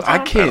don't like Showtime? I I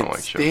can't don't like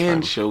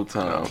stand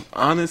Showtime.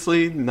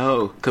 Honestly,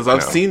 no, because I've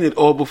No. seen it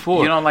all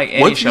before. You don't like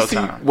any Once you Showtime?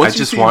 see- once I you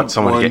just see want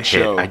someone to one get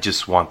show- hit. I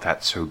just want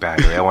that so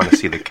badly. I want to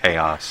see the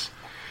chaos.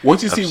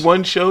 Once you see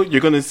one show,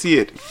 you're gonna see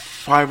it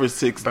 5 or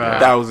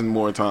 6,000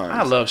 more times.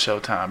 I love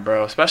Showtime,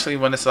 bro. Especially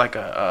when it's like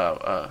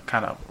a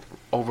kind of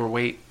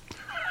overweight,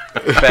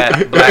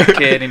 fat black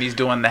kid, and he's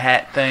doing the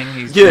hat thing.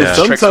 He's Yeah,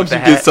 doing tricks with sometimes the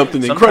you get hat.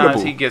 something Sometimes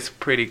incredible. he gets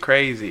pretty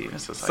crazy.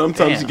 It's just like,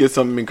 Sometimes damn, you get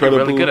something You're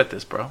incredible. really good at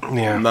this, bro.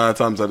 Yeah. 9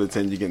 times out of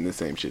 10, you're getting the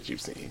same shit you've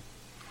seen.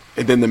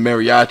 And then the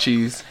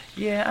mariachis,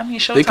 Yeah, I mean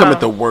Showtime. they come at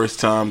the worst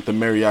time. The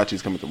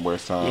mariachis come at the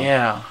worst time.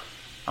 Yeah,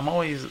 I'm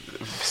always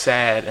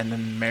sad, and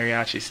then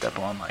mariachi step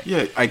on like.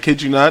 Yeah, I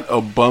kid you not.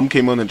 A bum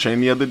came on the train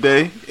the other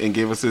day and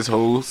gave us this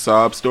whole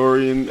sob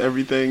story and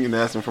everything and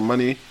asking for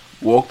money.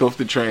 Walked off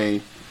the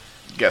train.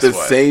 Guess the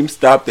what? same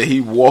stop that he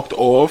walked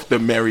off, the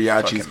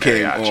mariachis Fucking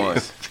came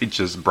mariachis. They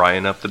just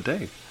Brian up the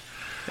day.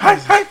 on.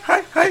 Hi,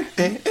 hi, hi.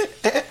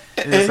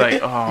 It's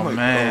like, oh I'm like,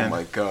 man. oh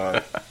my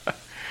god.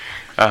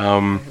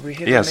 We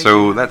hit Yeah, the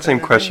so nation. that same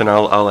question,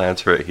 I'll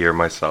answer it here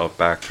myself.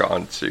 Back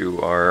onto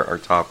our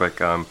topic.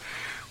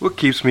 What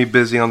keeps me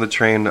busy on the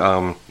train?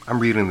 I'm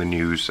reading the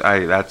news.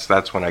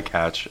 That's when I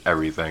catch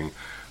everything.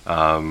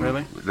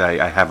 Really?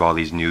 I have all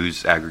these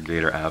news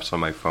aggregator apps on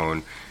my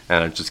phone,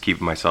 and I just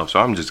keep myself. So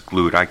I'm just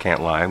glued. I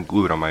can't lie. I'm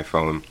glued on my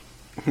phone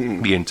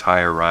the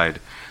entire ride.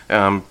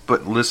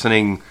 But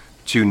listening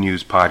two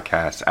news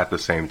podcasts at the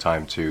same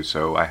time too.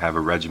 So I have a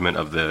regiment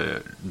of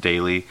the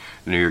Daily,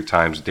 the New York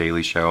Times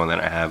Daily Show, and then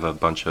I have a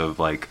bunch of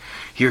like,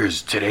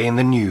 here's today in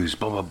the news,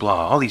 blah blah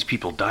blah. All these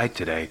people died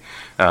today.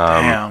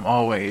 Damn,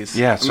 always.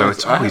 Yeah, so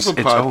it's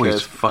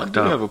always fucked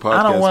up.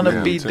 I don't want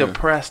to be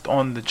depressed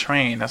on the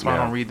train. That's why I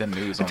don't read the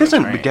news. It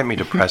doesn't get me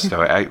depressed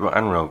though. I don't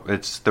know.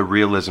 It's the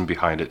realism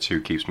behind it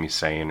too keeps me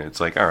sane. It's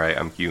like, all right,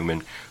 I'm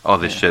human. All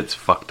this shit's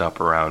fucked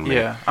up around me.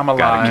 Yeah, I'm alive.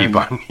 Gotta keep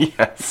on.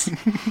 Yes.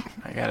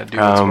 I gotta do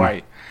what's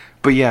right.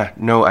 But yeah,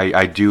 no,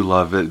 I do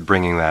love it.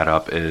 Bringing that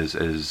up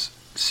is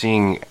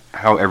seeing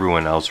how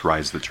everyone else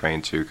rides the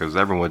train too, because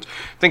everyone's,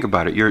 think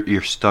about it,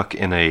 you're stuck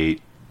in a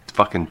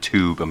fucking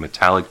tube, a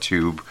metallic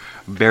tube,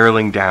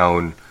 barreling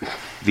down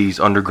these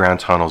underground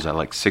tunnels at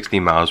like 60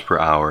 miles per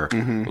hour,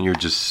 and you're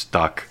just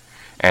stuck.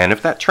 And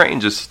if that train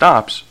just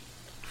stops,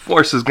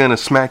 force is gonna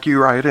smack you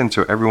right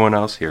into everyone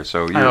else here.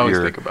 So I always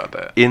you're think about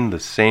that. in the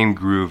same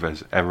groove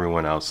as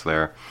everyone else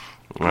there.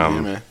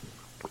 Man.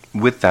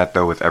 With that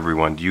though, with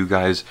everyone, do you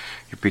guys,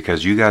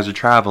 because you guys are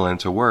traveling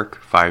to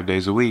work 5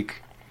 days a week,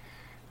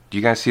 do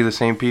you guys see the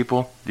same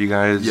people? Do you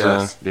guys?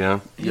 Yes.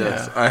 Yeah.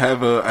 Yes. I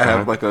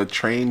have like a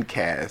train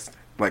cast.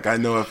 Like I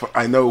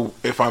know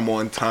if I'm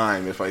on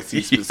time if I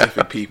see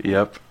specific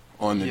people.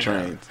 On the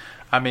trains.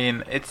 I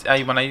mean,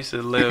 when I used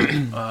to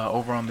live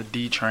over on the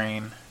D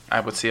train,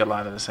 I would see a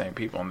lot of the same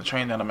people. On the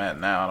train that I'm at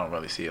now, I don't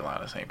really see a lot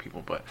of the same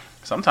people. But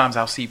sometimes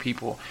I'll see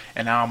people,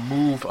 and I'll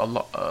move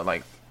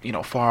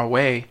far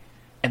away,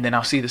 and then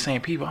I'll see the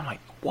same people. I'm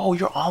like, whoa,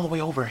 you're all the way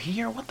over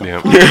here? What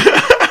the fuck?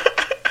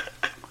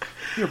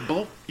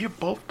 You're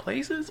both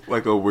places?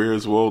 Like a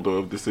Where's Waldo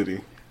of the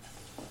city.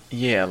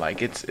 Yeah,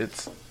 like it's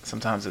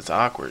sometimes it's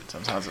awkward.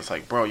 Sometimes it's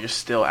like, bro, you're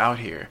still out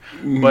here.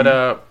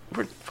 But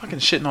we're fucking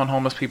shitting on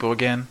homeless people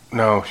again.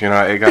 No,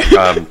 I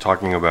got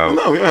talking about.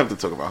 No, we don't have to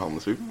talk about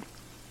homeless people.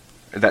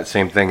 That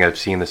same thing. I've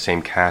seen the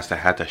same cast. I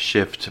had to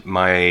shift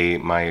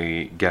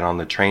my get on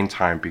the train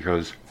time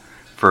because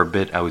for a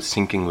bit I was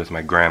syncing with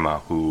my grandma,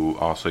 who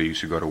also used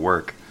to go to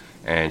work,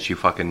 and she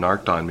fucking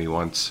narked on me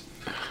once.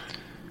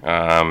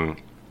 I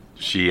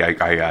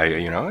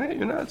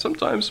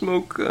sometimes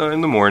smoke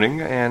in the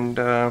morning and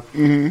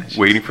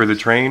waiting for the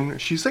train.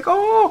 She's like,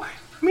 oh,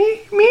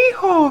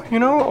 mijo,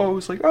 I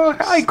was like, oh,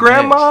 hi,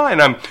 grandma.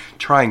 And I'm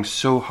trying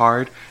so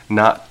hard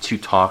not to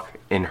talk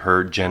in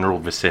her general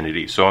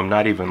vicinity. So I'm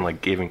not even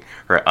like giving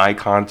her eye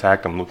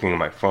contact. I'm looking at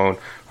my phone.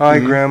 Hi,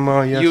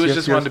 grandma. Yes, you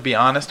just wanted to be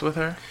honest with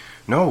her?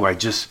 No, I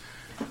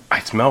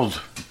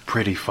smelled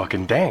pretty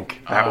fucking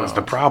dank. That was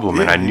the problem.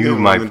 And I knew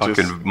my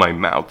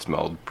mouth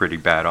smelled pretty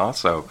bad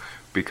also.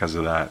 Because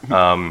of that,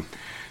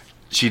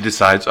 she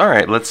decides, all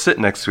right, let's sit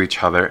next to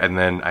each other, and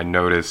then I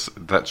notice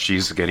that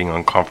she's getting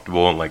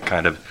uncomfortable and like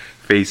kind of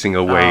facing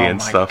away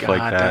and stuff like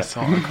that. That's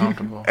so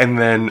uncomfortable. And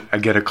then I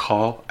get a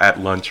call at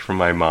lunch from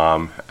my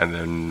mom, and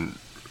then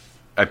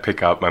I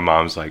pick up. My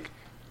mom's like,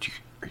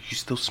 "Are you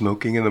still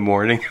smoking in the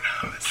morning?" And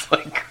I was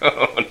like,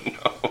 "Oh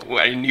no!"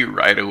 I knew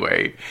right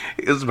away.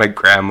 It was my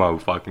grandma who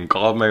fucking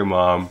called my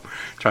mom,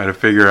 trying to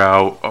figure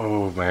out.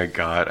 Oh my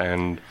god!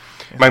 And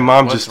my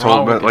mom just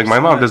told me, like, my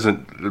mom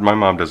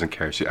doesn't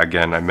care. She,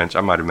 again, I might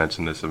have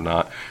mentioned this, if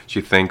not,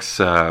 she thinks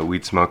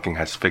weed smoking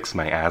has fixed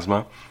my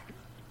asthma.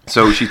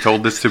 So she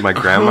told this to my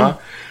grandma,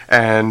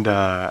 and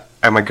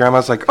my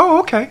grandma's like, oh,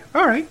 okay,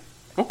 all right,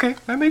 okay,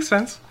 that makes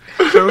sense.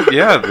 So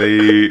yeah,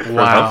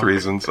 for health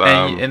reasons.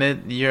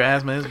 And your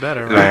asthma is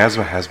better, right? My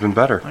asthma has been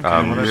better.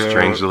 Okay,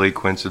 strangely,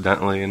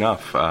 coincidentally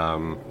enough.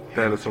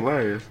 That is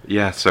hilarious.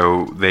 Yeah,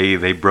 so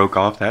they broke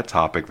off that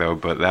topic though,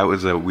 but that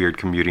was a weird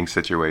commuting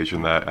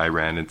situation that I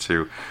ran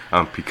into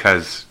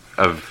because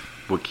of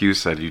what Q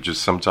said. You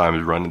just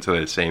sometimes run into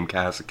the same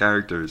cast of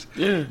characters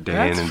day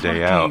in and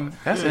day out.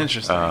 That's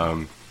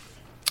interesting.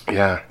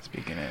 Yeah.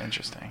 Speaking of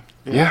interesting.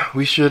 Yeah,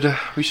 we should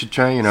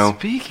try,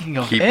 Speaking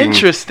of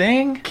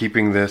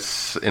keeping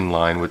this in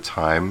line with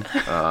time.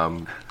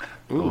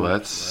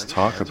 Let's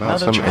talk about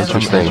some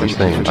uninteresting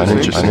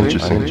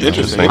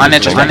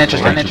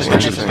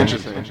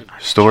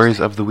stories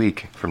of the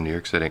week from New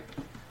York City.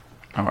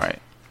 All right.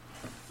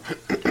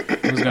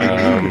 Who's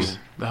gonna do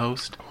the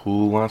host?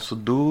 Who wants to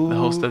do the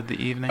host of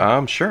the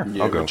evening? Sure.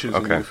 Yeah, I'll go.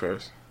 Okay.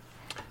 First.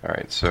 All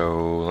right.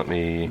 So let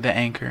me the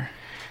anchor.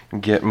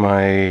 Get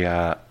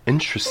my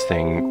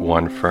interesting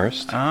one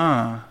first.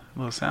 A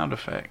little sound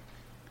effect.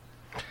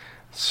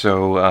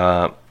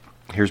 So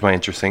here's my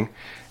interesting.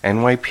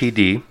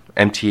 NYPD,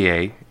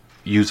 MTA,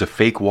 use a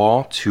fake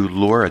wall to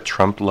lure a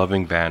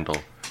Trump-loving vandal.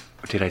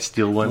 Did I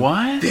steal one?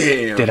 What?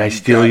 Damn. Did I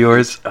steal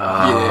yours?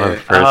 Yeah.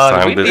 First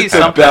time. We need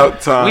something.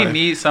 About time. We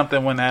need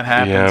something when that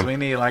happens. Yeah. We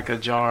need like a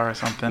jar or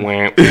something.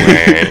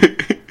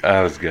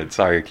 That was good.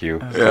 Sorry, Q.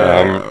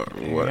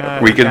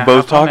 We can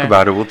both talk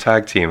about it. We'll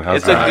tag team.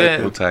 How's that?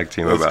 We'll tag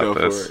team about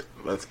this.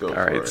 Let's go.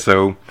 All right.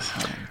 So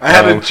I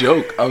had a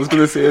joke. I was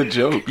gonna say a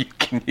joke. You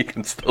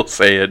can still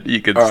say it.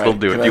 You can still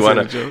do it. You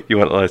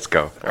want? Let's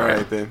go. All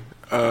right then.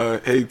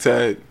 Hey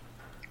Ted,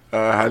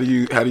 how do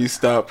you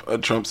stop a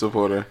Trump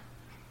supporter?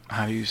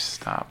 How do you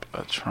stop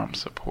a Trump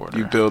supporter?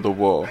 You build a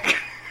wall.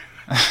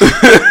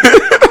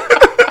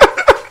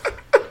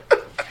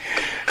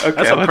 Okay,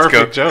 That's a let's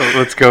perfect go. joke.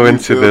 Let's go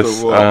into build a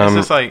this. wall. It's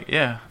just like,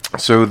 yeah.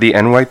 So the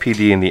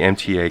NYPD and the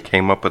MTA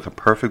came up with a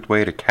perfect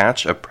way to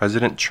catch a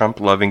President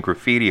Trump-loving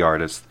graffiti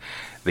artist.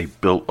 They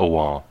built a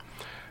wall.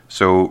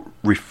 So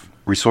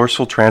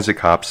resourceful transit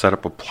cops set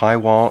up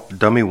a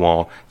dummy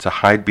wall to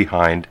hide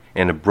behind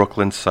in a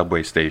Brooklyn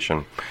subway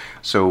station.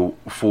 So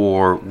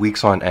for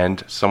weeks on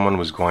end, someone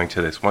was going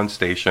to this one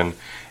station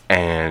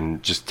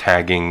and just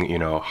tagging,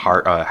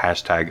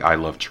 hashtag I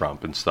love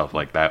Trump and stuff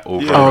like that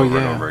over and over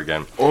and over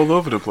again. All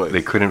over the place.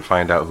 They couldn't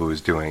find out who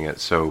was doing it,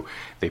 so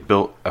they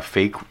built a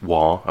fake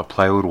wall, a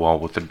plywood wall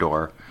with a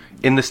door,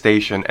 in the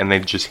station, and they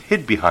just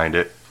hid behind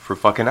it for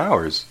fucking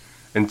hours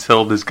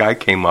until this guy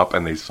came up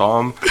and they saw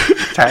him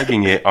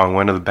tagging it on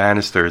one of the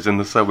banisters in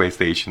the subway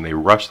station. They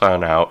rushed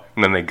on out,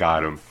 and then they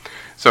got him.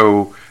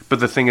 So, but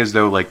the thing is,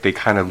 though, like, they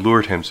kind of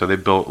lured him, so they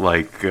built,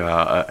 like,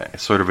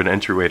 sort of an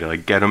entryway to,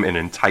 like, get him and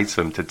entice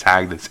him to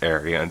tag this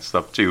area and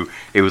stuff, too.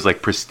 It was,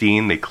 like,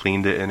 pristine. They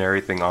cleaned it and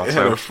everything also. It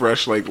had a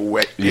fresh, like,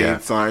 wet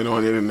paint sign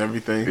on it and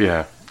everything.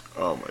 Yeah.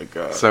 Oh, my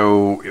God.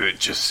 So,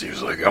 it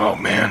was like, oh,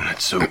 man,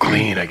 it's so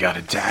clean. I got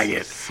to tag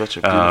it. Such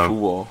a beautiful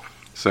wall.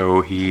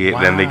 So,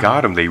 then they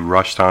got him. They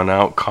rushed on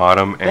out, caught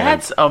him. And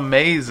That's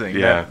amazing.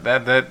 Yeah.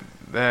 That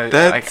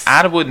like,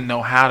 I wouldn't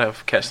know how to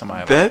catch somebody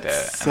like that.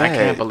 Sad. And I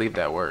can't believe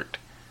that worked.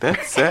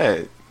 That's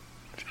sad.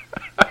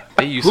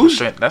 They use some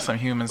shit. That's some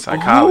human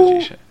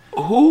psychology shit.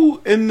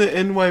 Who in the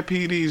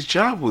NYPD's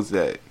job was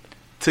that?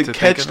 To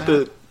catch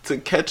the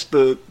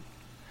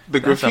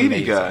graffiti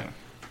amazing. guy.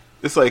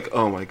 It's like,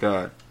 oh my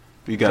God,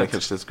 you gotta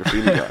catch this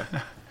graffiti guy.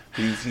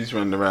 He's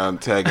running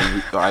around tagging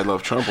I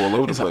love Trump all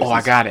over the place.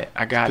 Like, I got it.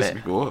 Pissing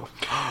people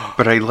off.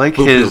 But I like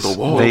We'll his.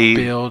 build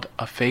Build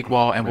a fake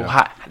wall and we'll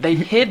hide. They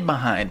hid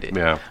behind it.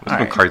 Yeah, it's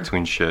some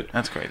cartoon shit.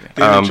 That's crazy.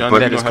 John, but you that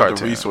don't is have the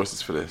cartoon.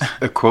 resources for this.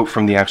 A quote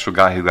from the actual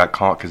guy who got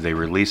caught because they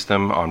released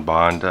him on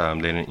bond.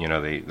 They didn't,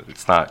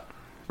 it's not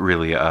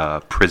really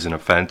a prison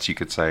offense, you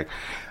could say.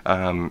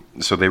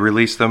 So they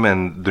released him,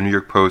 and the New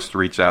York Post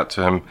reached out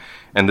to him,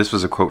 and this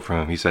was a quote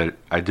from him. He said,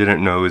 "I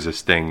didn't know it was a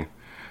sting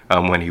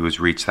when he was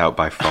reached out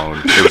by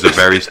phone. It was a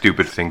very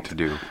stupid thing to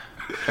do."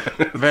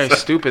 Very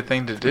stupid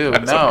thing to do.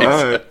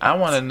 No, I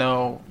want to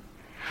know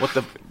what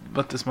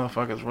this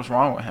motherfucker's. What's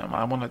wrong with him?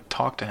 I want to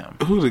talk to him.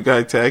 Who, the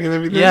guy tagging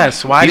everything?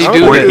 Yes. Why do you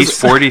do this? He's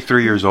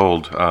 43 years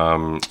old.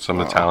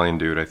 Some Italian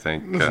dude, I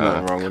think. There's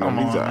nothing wrong with him.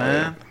 He's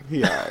man.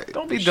 alright.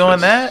 Don't be doing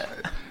that.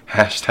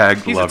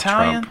 Hashtag He's love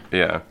Italian? Trump.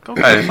 Yeah. Go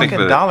get a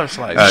fucking dollar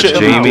slice. Jamie You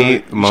shouldn't be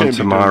doing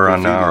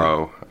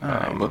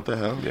Montemaranaro. What the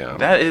hell? Yeah.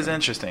 That is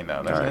interesting,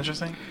 though. That's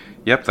interesting.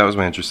 Yep, that was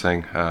my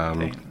interesting.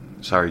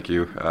 Sorry,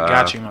 Q.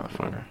 Got you,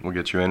 motherfucker. We'll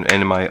get you in.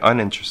 And my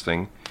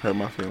uninteresting Hurt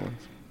my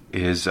feelings.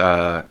 is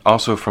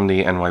also from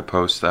the NY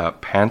Post.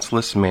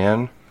 Pantsless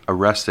man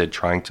arrested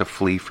trying to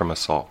flee from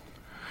assault.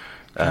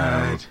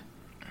 Yeah,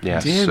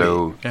 Damn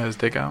so... Got his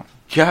dick out?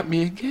 Got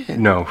me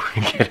again. No,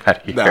 get out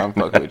of here. Nah, I'm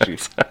fucking with you.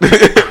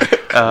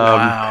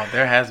 Wow,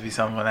 there has to be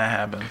something when that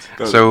happens.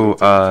 So,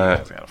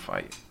 Gotta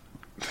fight.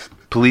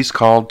 police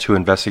called to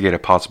investigate a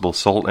possible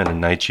assault in a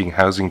Nanjing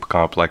housing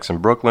complex in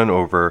Brooklyn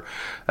over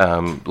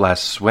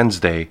last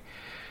Wednesday.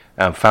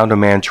 Found a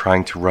man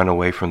trying to run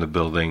away from the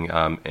building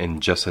in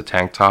just a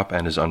tank top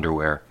and his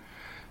underwear.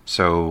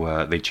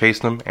 So they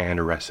chased him and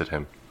arrested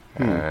him.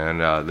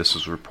 And this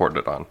was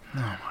reported on. Oh,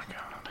 my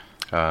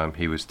God.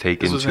 He was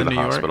taken This was to in the New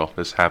York? hospital.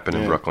 This happened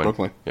in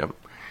Brooklyn. Yep.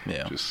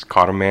 Yeah. Just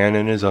caught a man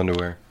in his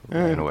underwear.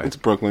 Ran away. It's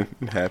Brooklyn.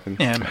 It happens.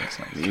 Yeah, it makes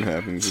sense. It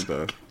happens. It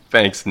does.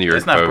 Thanks, New York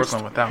It's not Post.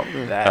 Brooklyn without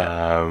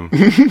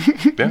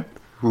that. Yeah.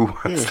 Who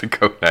wants to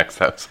go next?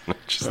 That's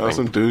interesting.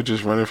 Some dude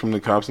just running from the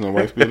cops and a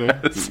wife beater.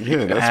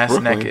 Yeah, that's Ass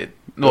Brooklyn. naked.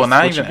 Well, That's not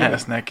what even you do.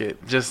 ass naked.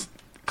 Just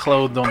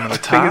clothed on the The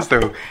thing is,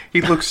 top. though,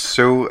 he looks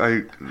so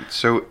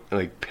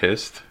like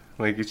pissed.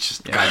 Like it's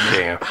just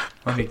goddamn.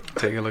 Let me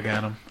take a look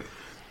at him.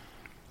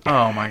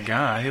 Oh my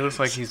God, he looks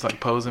like he's like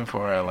posing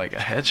for a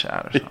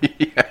headshot or something.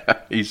 Yeah,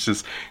 he's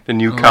just the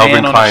new Laying Calvin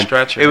on a Klein.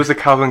 stretcher. It was a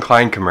Calvin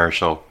Klein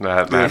commercial.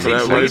 That Yeah, for that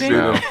makes wife sense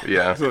now. beater.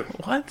 Yeah. It's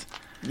like- What?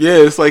 Yeah,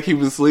 it's like he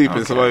was asleep and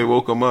Okay. somebody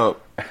woke him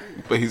up,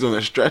 but he's on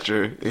a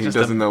stretcher and he Just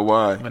doesn't know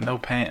why. With no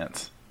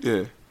pants.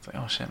 Yeah, It's like,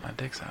 oh shit, my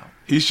dick's out.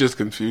 he's just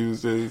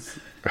confused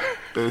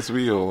as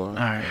we all All are.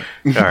 right. All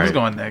Who's right.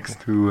 going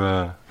next?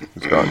 Who's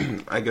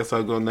gone? I guess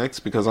I'll go next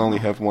because I only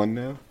have one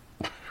now.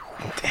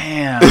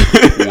 Damn.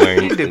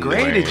 Wayne, He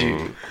degraded you.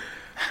 Wayne.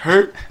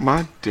 Hurt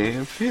my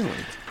damn feelings.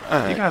 All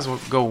You right. guys will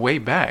go way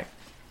back.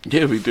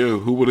 Yeah, we do.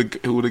 Who would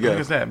have Look at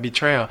guessed? that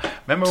betrayal.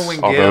 Remember when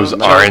All Gil those tried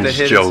to orange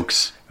hit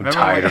jokes. I'm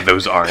Remember tired when- of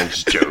those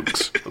orange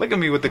jokes. Look at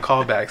me with the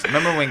callbacks.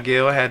 Remember when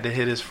Gil had to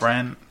hit his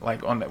friend,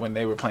 like when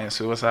they were playing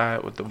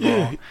suicide with the ball?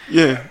 Yeah,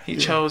 yeah. He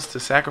chose to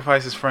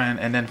sacrifice his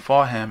friend and then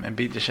fought him and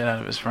beat the shit out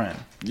of his friend.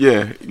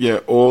 Yeah.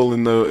 All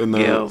in the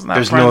Gil's not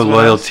There's friends no with us.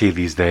 loyalty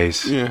these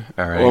days. yeah.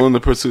 All right. All in the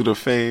pursuit of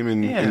fame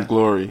and, Yeah. and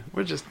glory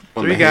We're just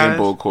on three the guys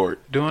handball court.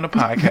 doing a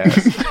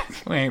podcast.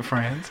 We ain't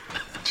friends.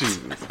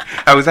 Jesus.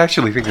 I was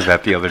actually thinking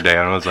that the other day,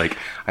 and I was like,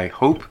 I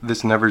hope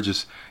this never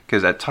just...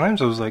 Because at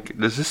times I was like,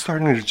 is this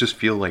starting to just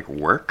feel like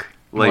work?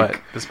 Like,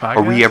 What, this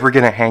are we podcast? ever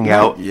gonna hang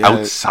out yet.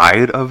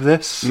 outside of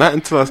this? Not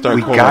until I start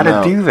We calling gotta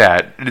out. do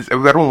that.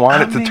 I don't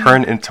want I it to mean,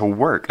 turn into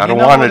work. I you don't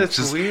know want what, it it's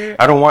just. weird?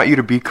 I don't want you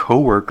to be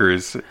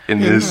coworkers in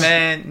this.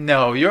 Man,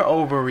 no, you're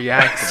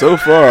overreacting. So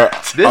far,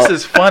 This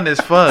is fun as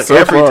fuck so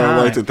every far, time.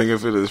 I like to think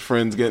of it as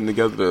friends getting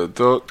together to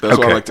talk. That's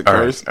why I Okay, like to all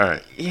right, curse. all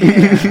right.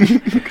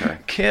 Yeah.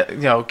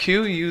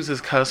 Q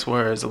uses cuss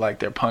words like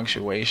their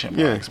punctuation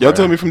Yeah, marks. y'all bruh.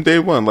 told me from day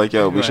one, like,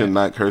 yo, we Right. should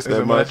not curse Is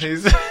that it much.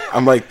 he's-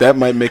 I'm like, that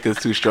might make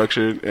us too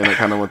structured, and I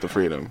kind of want the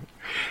freedom.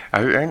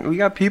 We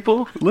got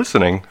people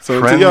listening. So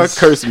Friends, until y'all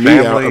curse me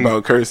family. out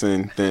about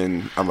cursing,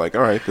 then I'm like,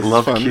 all right, this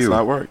Love is fun. It's Q.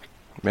 not work.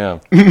 Yeah.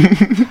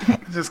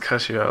 Let's just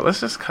cuss you out.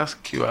 Let's just cuss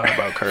Q out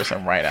about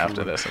cursing right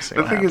after this and see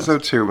The what thing happens. is, though,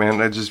 too, man,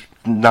 I just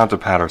not to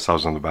pat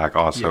ourselves on the back.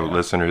 Also, Yeah.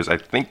 listeners, I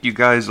think you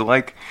guys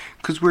like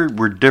because we're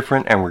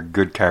different and we're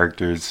good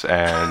characters,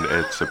 and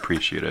it's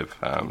appreciative.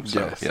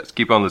 Yes,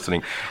 keep on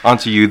listening. On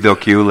to you, though,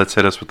 Q. Let's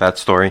hit us with that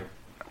story.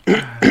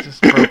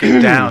 Just broke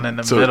it down in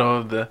the So- middle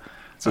of the.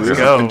 So Let's this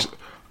go. is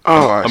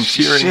oh, I'm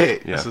cheering.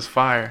 shit. Yeah. This is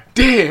fire.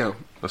 Damn.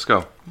 Let's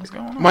go. What's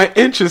going on? My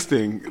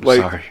interesting.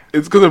 Like, sorry.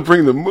 it's going to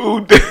bring the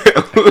mood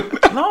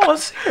down. No,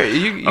 let's hear it.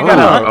 You Oh,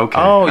 got okay.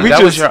 Oh, We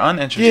that was just- your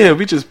uninteresting. Yeah,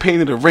 we just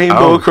painted a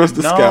rainbow Oh. across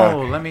the no, sky.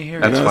 let me hear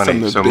That's it. know, funny.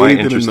 something So bathed my in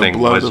the interesting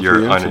blood was of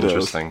your the infidels.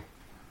 uninteresting.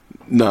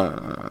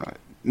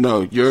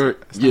 No, your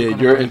gonna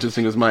your work.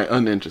 interesting is my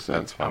uninteresting.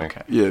 That's funny.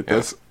 Okay. Yeah,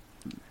 that's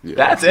yeah,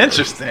 That's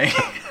interesting.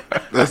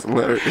 that's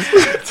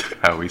hilarious.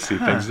 How we see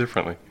things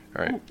differently.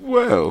 All right.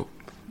 Well,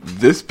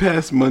 this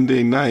past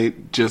Monday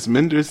night,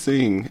 Jasminder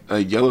Singh, a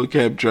yellow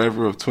cab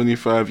driver of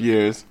 25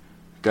 years,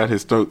 got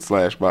his throat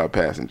slashed by a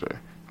passenger.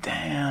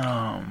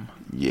 Damn.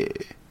 Yeah,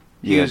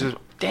 He was just.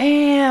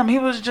 Damn. He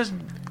was just.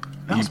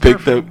 that He was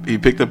picked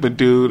perfect. up a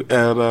dude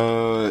at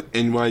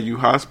NYU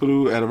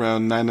Hospital at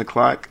around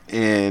 9:00,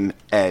 and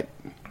at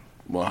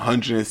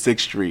 106th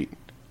Street,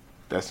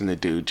 that's when the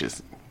dude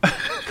just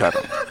cut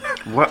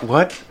him.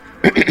 What?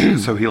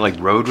 So he like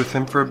rode with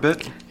him for a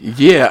bit?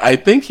 Yeah, I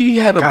think he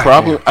had a God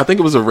problem. damn. I think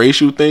it was a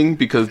racial thing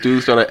because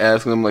dudes started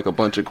asking him like a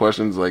bunch of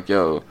questions, like,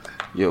 "Yo,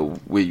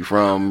 where you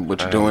from?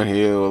 What you doing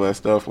here? All that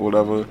stuff, or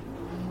whatever."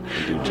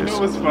 And dude You just know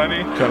what's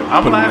funny? cut him,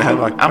 I'm put him in the laughing.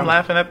 headlock. I'm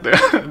laughing at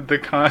the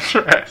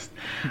contrast.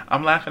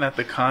 I'm laughing at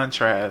the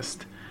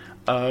contrast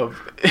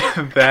of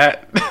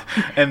that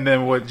and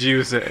then what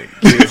you say.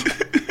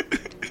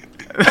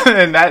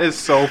 And that is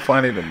so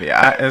funny to me.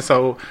 And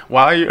so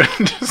while you're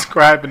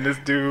describing this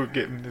dude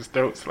getting his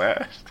throat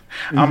slashed,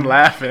 I'm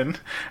laughing,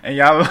 and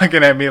y'all are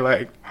looking at me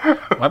like,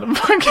 "What the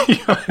fuck are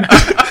you?"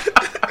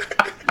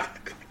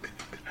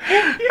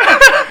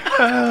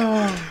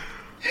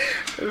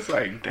 It's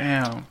like,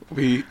 damn,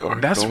 We are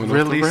that's going off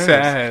really the rails.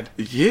 sad.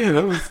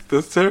 Yeah,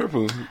 that's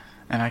terrible.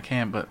 And I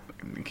can't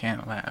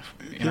laugh.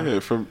 You know? Yeah,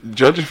 from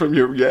judging from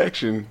your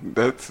reaction,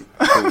 that's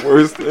the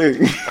worst thing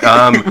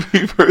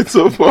we've heard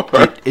so far.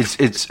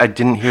 It's. I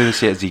didn't hear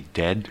this yet. Is he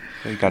dead?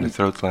 He got his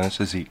throat slashed.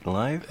 Is he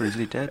alive or is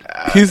he dead?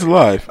 He's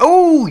alive.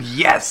 Oh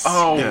yes!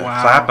 Oh,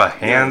 wow. Clap of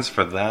hands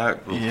for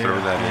that. We'll Yeah, throw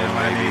that in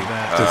I maybe. need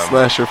that. The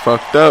slasher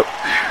fucked up,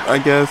 I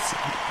guess.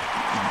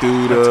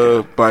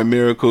 Dude, by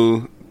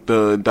miracle,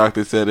 the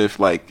doctor said if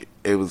like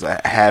it was a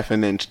half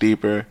an inch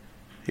deeper,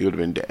 he would have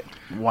been dead.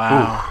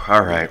 Wow.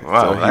 All right.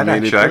 Wow. So he that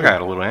made it actually, I through.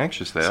 got a little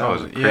anxious there. That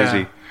was crazy.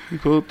 yeah. He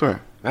pulled through.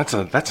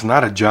 That's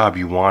not a job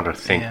you want to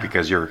think Yeah.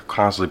 because you're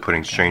constantly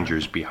putting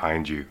strangers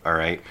behind you. All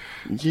right.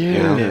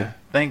 Yeah. Yeah.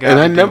 Thank God. And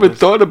I we do never this.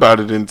 thought about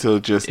it until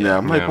just now.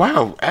 I'm like, Yeah.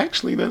 wow,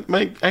 actually, that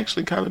might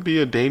actually kind of be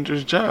a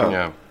dangerous job.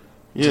 Yeah.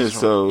 Yeah,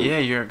 so Yeah,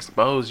 you're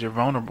exposed. You're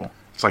vulnerable.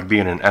 It's like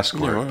being an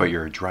escort, Yeah, right. but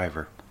you're a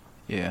driver.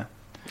 Yeah.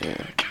 yeah.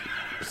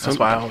 That's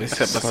why I always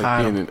sit It's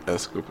beside like being him. an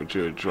escort, but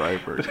you're a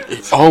driver.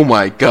 Oh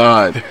my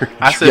god!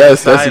 I sit Yes,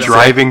 beside that's him.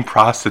 Driving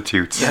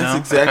prostitutes. Yeah. That's know?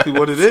 exactly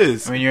what it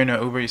is. When you're in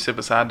an Uber, you sit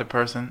beside the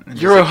person. And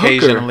You're a just hooker.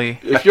 occasionally.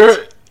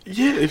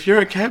 If you're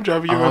a cab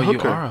driver, you're a you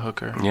hooker. are a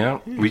hooker. Yeah.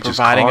 We just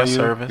Providing call a you.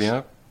 service.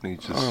 Yeah. We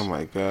just, Oh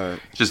my god!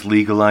 just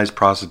legalize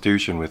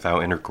prostitution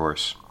without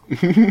intercourse.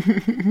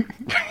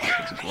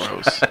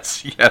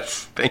 Gross.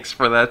 Yes. Thanks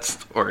for that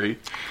story.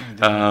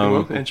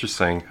 welcome.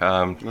 Interesting.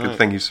 Good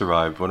thing you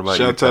survived. What about Shout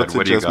you, out Ted? to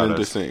What do you got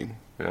Jasmine us? Singh.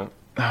 Yeah. All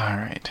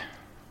right.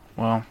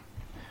 Well,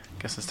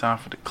 guess it's time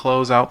to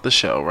close out the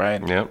show,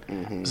 right? Yep.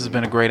 This has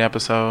been a great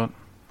episode.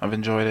 I've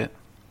enjoyed it.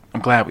 I'm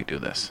glad we do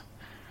this.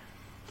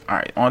 All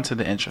right, on to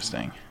the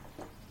interesting.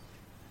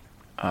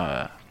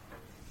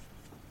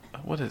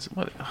 What?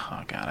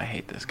 Oh God, I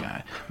hate this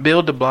guy.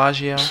 Bill de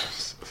Blasio.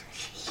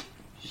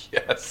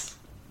 Yes.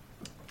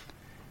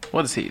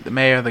 What is he? The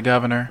mayor, the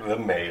governor, The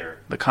mayor.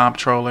 the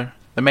comptroller,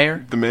 the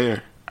mayor? The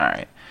mayor. All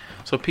right.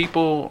 So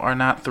people are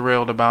not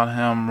thrilled about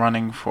him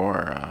running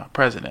for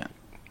president.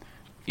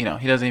 You know,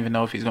 he doesn't even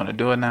know if he's going to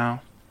do it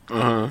now.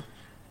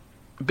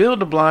 Bill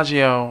de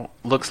Blasio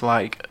looks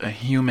like a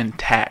human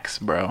tax,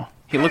 bro.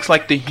 He looks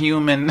like the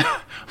human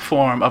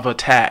form of a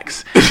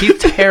tax.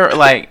 He's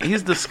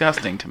he's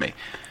disgusting to me.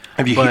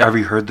 Have you But-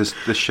 heard this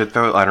shit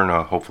though? I don't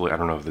know. Hopefully, I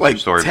don't know if this Like is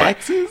a story.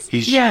 taxes? But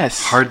he's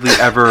Yes. hardly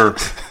ever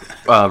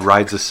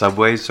rides the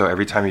subway, so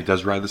every time he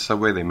does ride the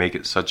subway, they make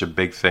it such a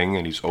big thing,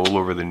 and he's all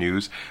over the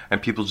news,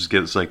 and people just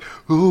get this like,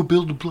 oh,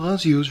 Bill de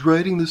Blasio's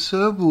riding the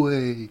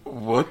subway.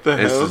 What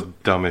the It's hell? the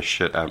dumbest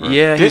shit ever.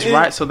 Yeah, he's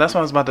right. So that's what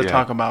I was about to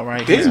talk about,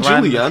 right? Didn't He's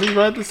riding- Giuliani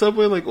ride the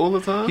subway like all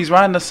the time? He's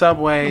riding the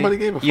subway, Nobody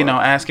gave a you know,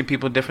 fuck. asking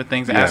people different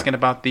things, Yeah. asking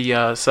about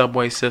the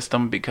subway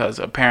system because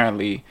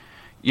apparently,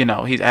 you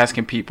know, he's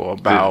asking people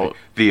about,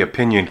 The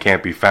opinion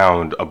can't be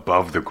found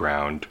above the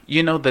ground.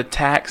 you know, the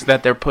tax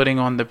that they're putting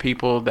on the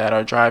people that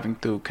are driving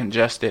through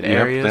congested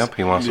areas. Yep,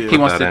 he wants to He put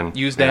wants that to in.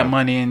 use that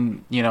money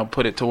and, you know,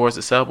 put it towards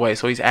the subway.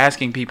 So he's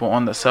asking people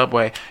on the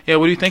subway, yeah,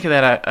 what do you think of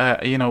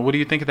that? You know, what do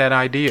you think of that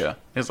idea?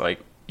 It's like,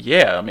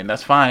 yeah, I mean,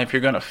 that's fine if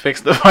you're going to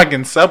fix the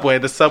fucking subway.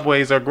 The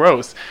subways are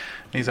gross.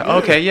 And he's like,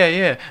 okay,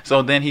 yeah.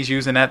 So then he's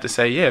using that to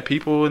say, yeah,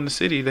 people in the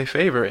city, they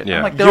favor it. Yeah.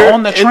 I'm like, they're You're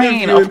on the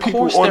train. interviewing Of people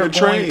course on they're the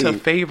going to train.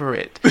 favor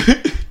it.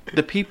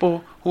 The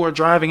people who are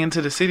driving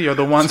into the city are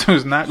the ones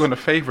who's not going to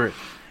favor it.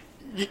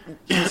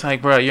 It's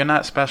like, bro, you're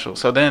not special.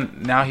 So then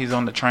now he's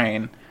on the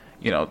train,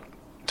 you know,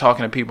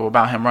 talking to people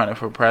about him running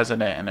for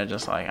president, and they're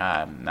just like,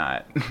 I'm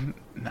not.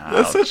 No,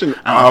 That's such an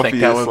I don't obvious.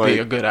 think that would like, be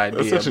a good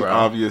idea, That's such bro. an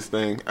obvious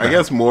thing. I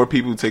guess more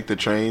people take the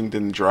train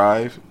than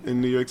drive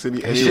in New York City.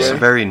 He's anyway. just a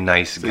very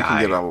nice So you can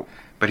guy. get a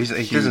But he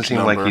huge doesn't seem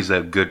like number. he's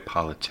a good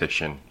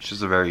politician. He's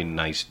just a very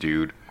nice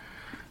dude.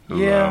 who,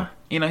 Yeah,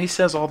 you know, he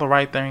says all the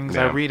right things.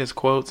 I Yeah. read his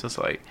quotes. It's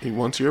like, he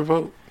wants your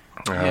vote.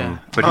 yeah.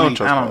 But I don't he,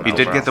 trust him. he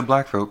did bro. get the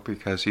black vote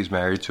because he's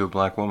married to a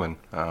black woman,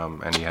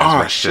 and he has Oh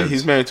mixed shit, kids.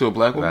 he's married to a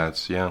black woman.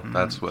 That's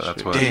that's what.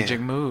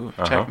 Strategic move.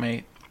 Uh-huh.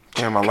 Checkmate.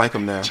 Damn, I like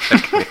him now.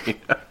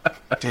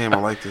 Damn, I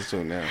like this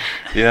dude now.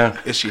 Yeah.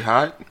 Is she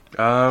hot?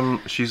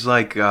 She's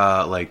like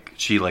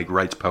she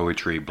writes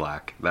poetry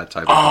black, that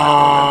type of black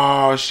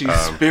Oh, she's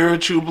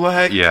spiritual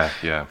black. woman.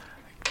 Yeah.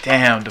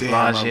 Damn, De Damn,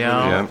 I Blasio. really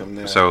Yeah. like him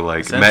now. So like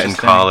That's met in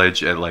interesting.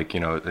 college at like you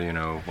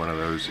know one of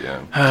those. Yeah.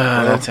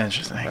 That's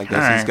interesting. I guess All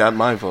right. he's got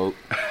my vote.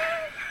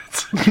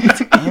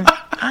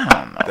 I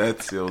don't know.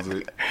 That seals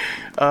it.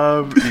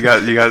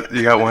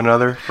 You got one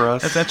other for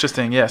us? That's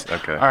interesting. Yes.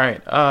 Okay. All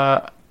right.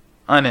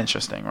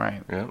 Uninteresting,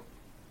 right? Yeah.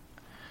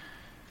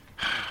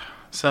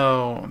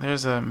 So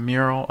there's a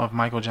mural of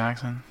Michael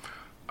Jackson.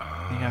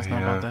 You guys know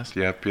about this?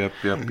 Yep.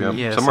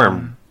 Yeah, Somewhere some-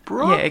 in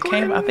Brooklyn. Yeah, it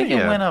came. I think it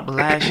Yeah. went up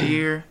last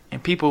year,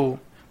 and people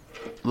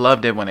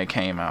loved it when it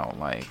came out.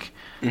 Like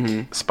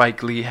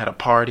Spike Lee had a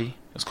party.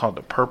 It was called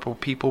the Purple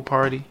People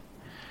Party,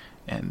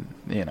 and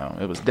you know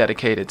it was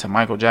dedicated to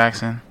Michael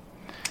Jackson.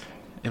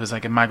 It was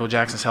like a Michael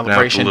Jackson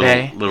celebration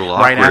day, little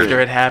right awkward. after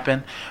it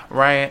happened.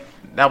 Right,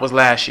 that was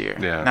last year.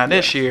 Yeah. Now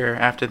this year,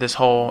 after this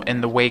whole,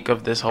 in the wake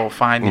of this whole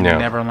Finding Yeah.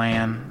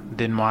 Neverland,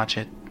 didn't watch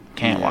it.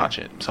 Can't watch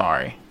it.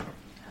 Sorry.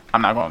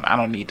 I'm not going. I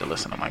don't need to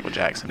listen to Michael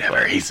Jackson.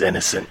 but He's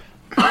innocent.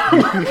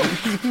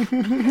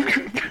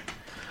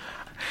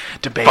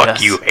 debate Fuck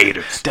us. you,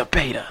 haters.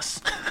 Debate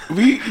us.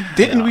 We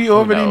didn't we who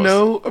already knows?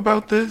 know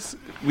about this?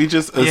 We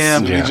just Yeah.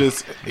 we Yeah.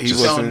 just he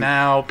So wasn't.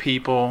 now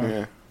people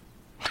Yeah,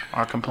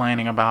 are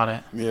complaining about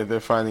it. yeah, they're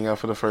finding out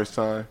for the first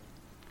time.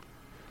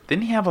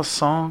 Didn't he have a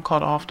song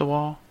called "Off the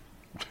Wall"?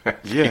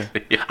 Yeah,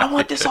 I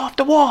want this off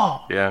the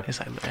wall. Yeah. It's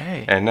like,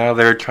 hey, And now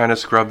they're trying to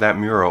scrub that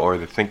mural, or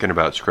they're thinking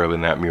about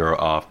scrubbing that mural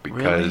off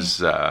because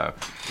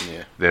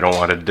they don't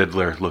want a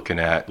diddler looking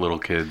at little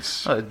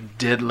kids. a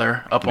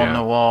diddler up on Yeah.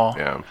 the wall.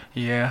 Yeah.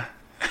 Yeah.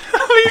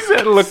 He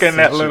said, looking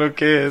at little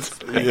kids.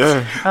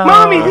 yeah.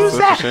 Mommy, That's who's such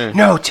a that? shame.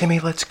 No, Timmy,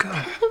 let's go.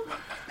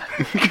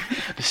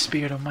 The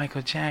spirit of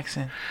Michael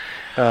Jackson.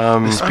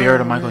 The spirit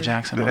of Michael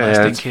Jackson Yeah,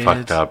 molesting it's kids.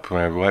 fucked up.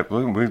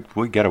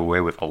 We get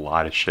away with a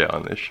lot of shit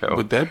on this show.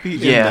 Would that be?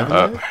 Yeah. In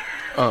Neverland?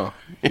 Oh,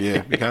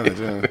 yeah, we kind of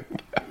do.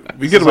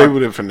 We get away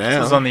with it for This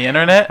now. is on the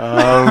internet.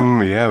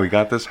 Yeah, we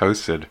got this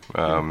hosted.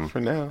 For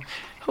now.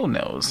 Who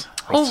knows?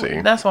 We'll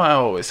see. That's why I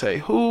always say,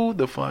 who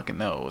the fuck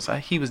knows?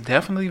 He was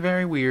definitely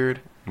very weird.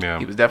 Yeah.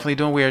 He was definitely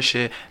doing weird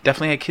shit.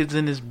 Definitely had kids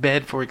in his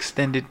bed for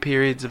extended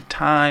periods of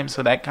time.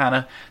 So that kind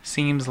of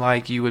seems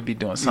like you would be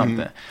doing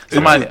something.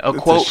 Somebody, It's a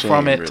quote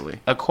from shame, it. really.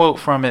 A quote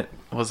from it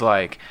was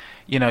like,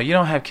 you know, you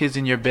don't have kids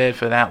in your bed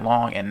for that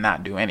long and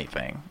not do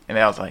anything. And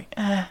I was like,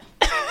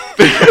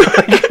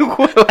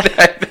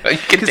 You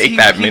can take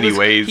that many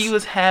ways. He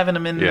was having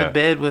them in Yeah. the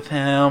bed with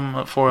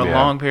him for a Yeah.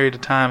 long period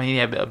of time. He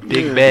had a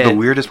big bed. The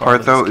weirdest for all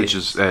part, though, his is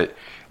kids. just that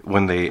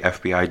when the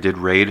FBI did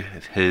raid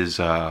his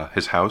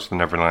house, the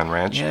Neverland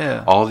Ranch,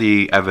 Yeah. all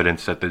the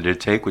evidence that they did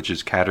take, which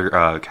is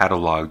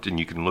cataloged, and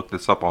you can look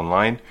this up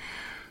online,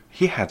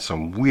 he had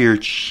some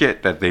weird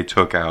shit that they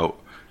took out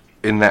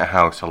in that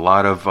house. A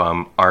lot of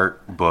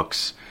art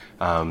books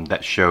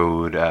that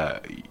showed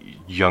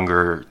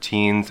younger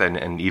teens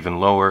and even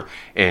lower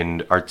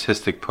in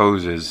artistic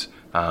poses,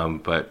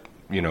 but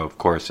you know, of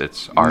course,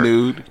 it's art.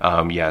 Nude?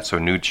 So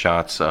nude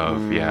shots of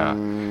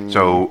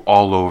so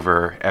all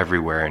over,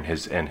 everywhere in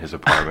his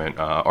apartment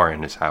or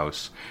in his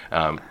house.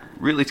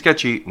 Really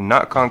sketchy,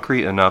 not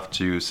concrete enough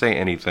to say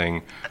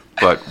anything,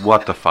 but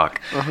what the fuck?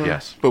 Uh-huh.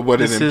 Yes. But what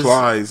This it is-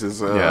 implies is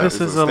This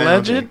is astounding.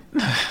 alleged.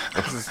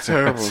 This is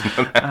terrible.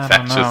 I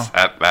don't know.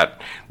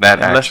 That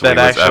Unless actually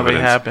that was actually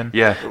evidence. happened.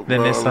 Yeah.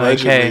 Then Well, it's like,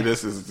 allegedly, hey,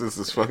 this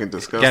is fucking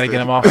disgusting. gotta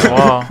get him off the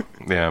wall.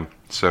 Yeah.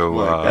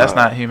 So That's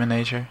not human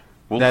nature.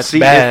 we'll That's see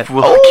bad. if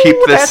we'll keep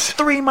this. That's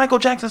 3 Michael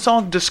Jackson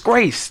songs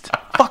disgraced.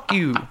 Fuck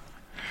you.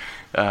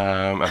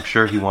 I'm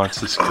sure he wants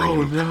to scream.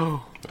 Oh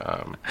no.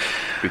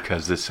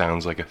 Because this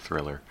sounds like a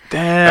thriller.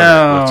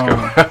 Damn. Okay,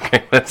 let's go.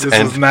 Okay, let's This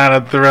end. is not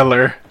a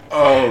thriller.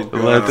 Oh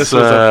god. This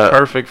was a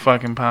perfect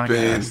fucking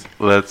podcast.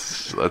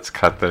 Let's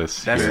cut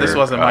this. This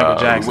wasn't Michael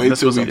Jackson. wait This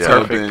till was a we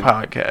tell perfect Ben.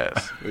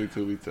 podcast. Wait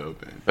till we tell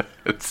Ben.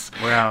 It's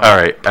Wow. all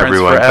right, Prince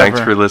everyone. Thanks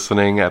forever. for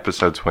listening.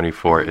 Episode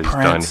 24 is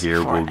done Prince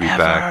here. We'll be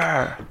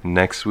back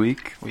next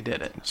week. We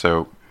did it.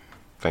 So,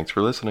 thanks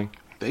for listening.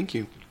 Thank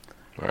you.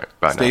 All right,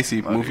 bye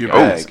Stacy, now. move your Oh,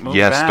 bag. Move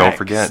yes, back. don't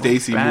forget.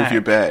 Stacy, move back.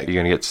 your bag.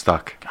 You're gonna get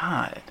stuck.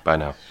 God. Bye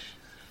now.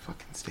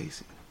 Fucking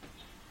Stacy.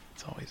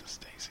 It's always a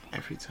Stacy.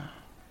 Every time.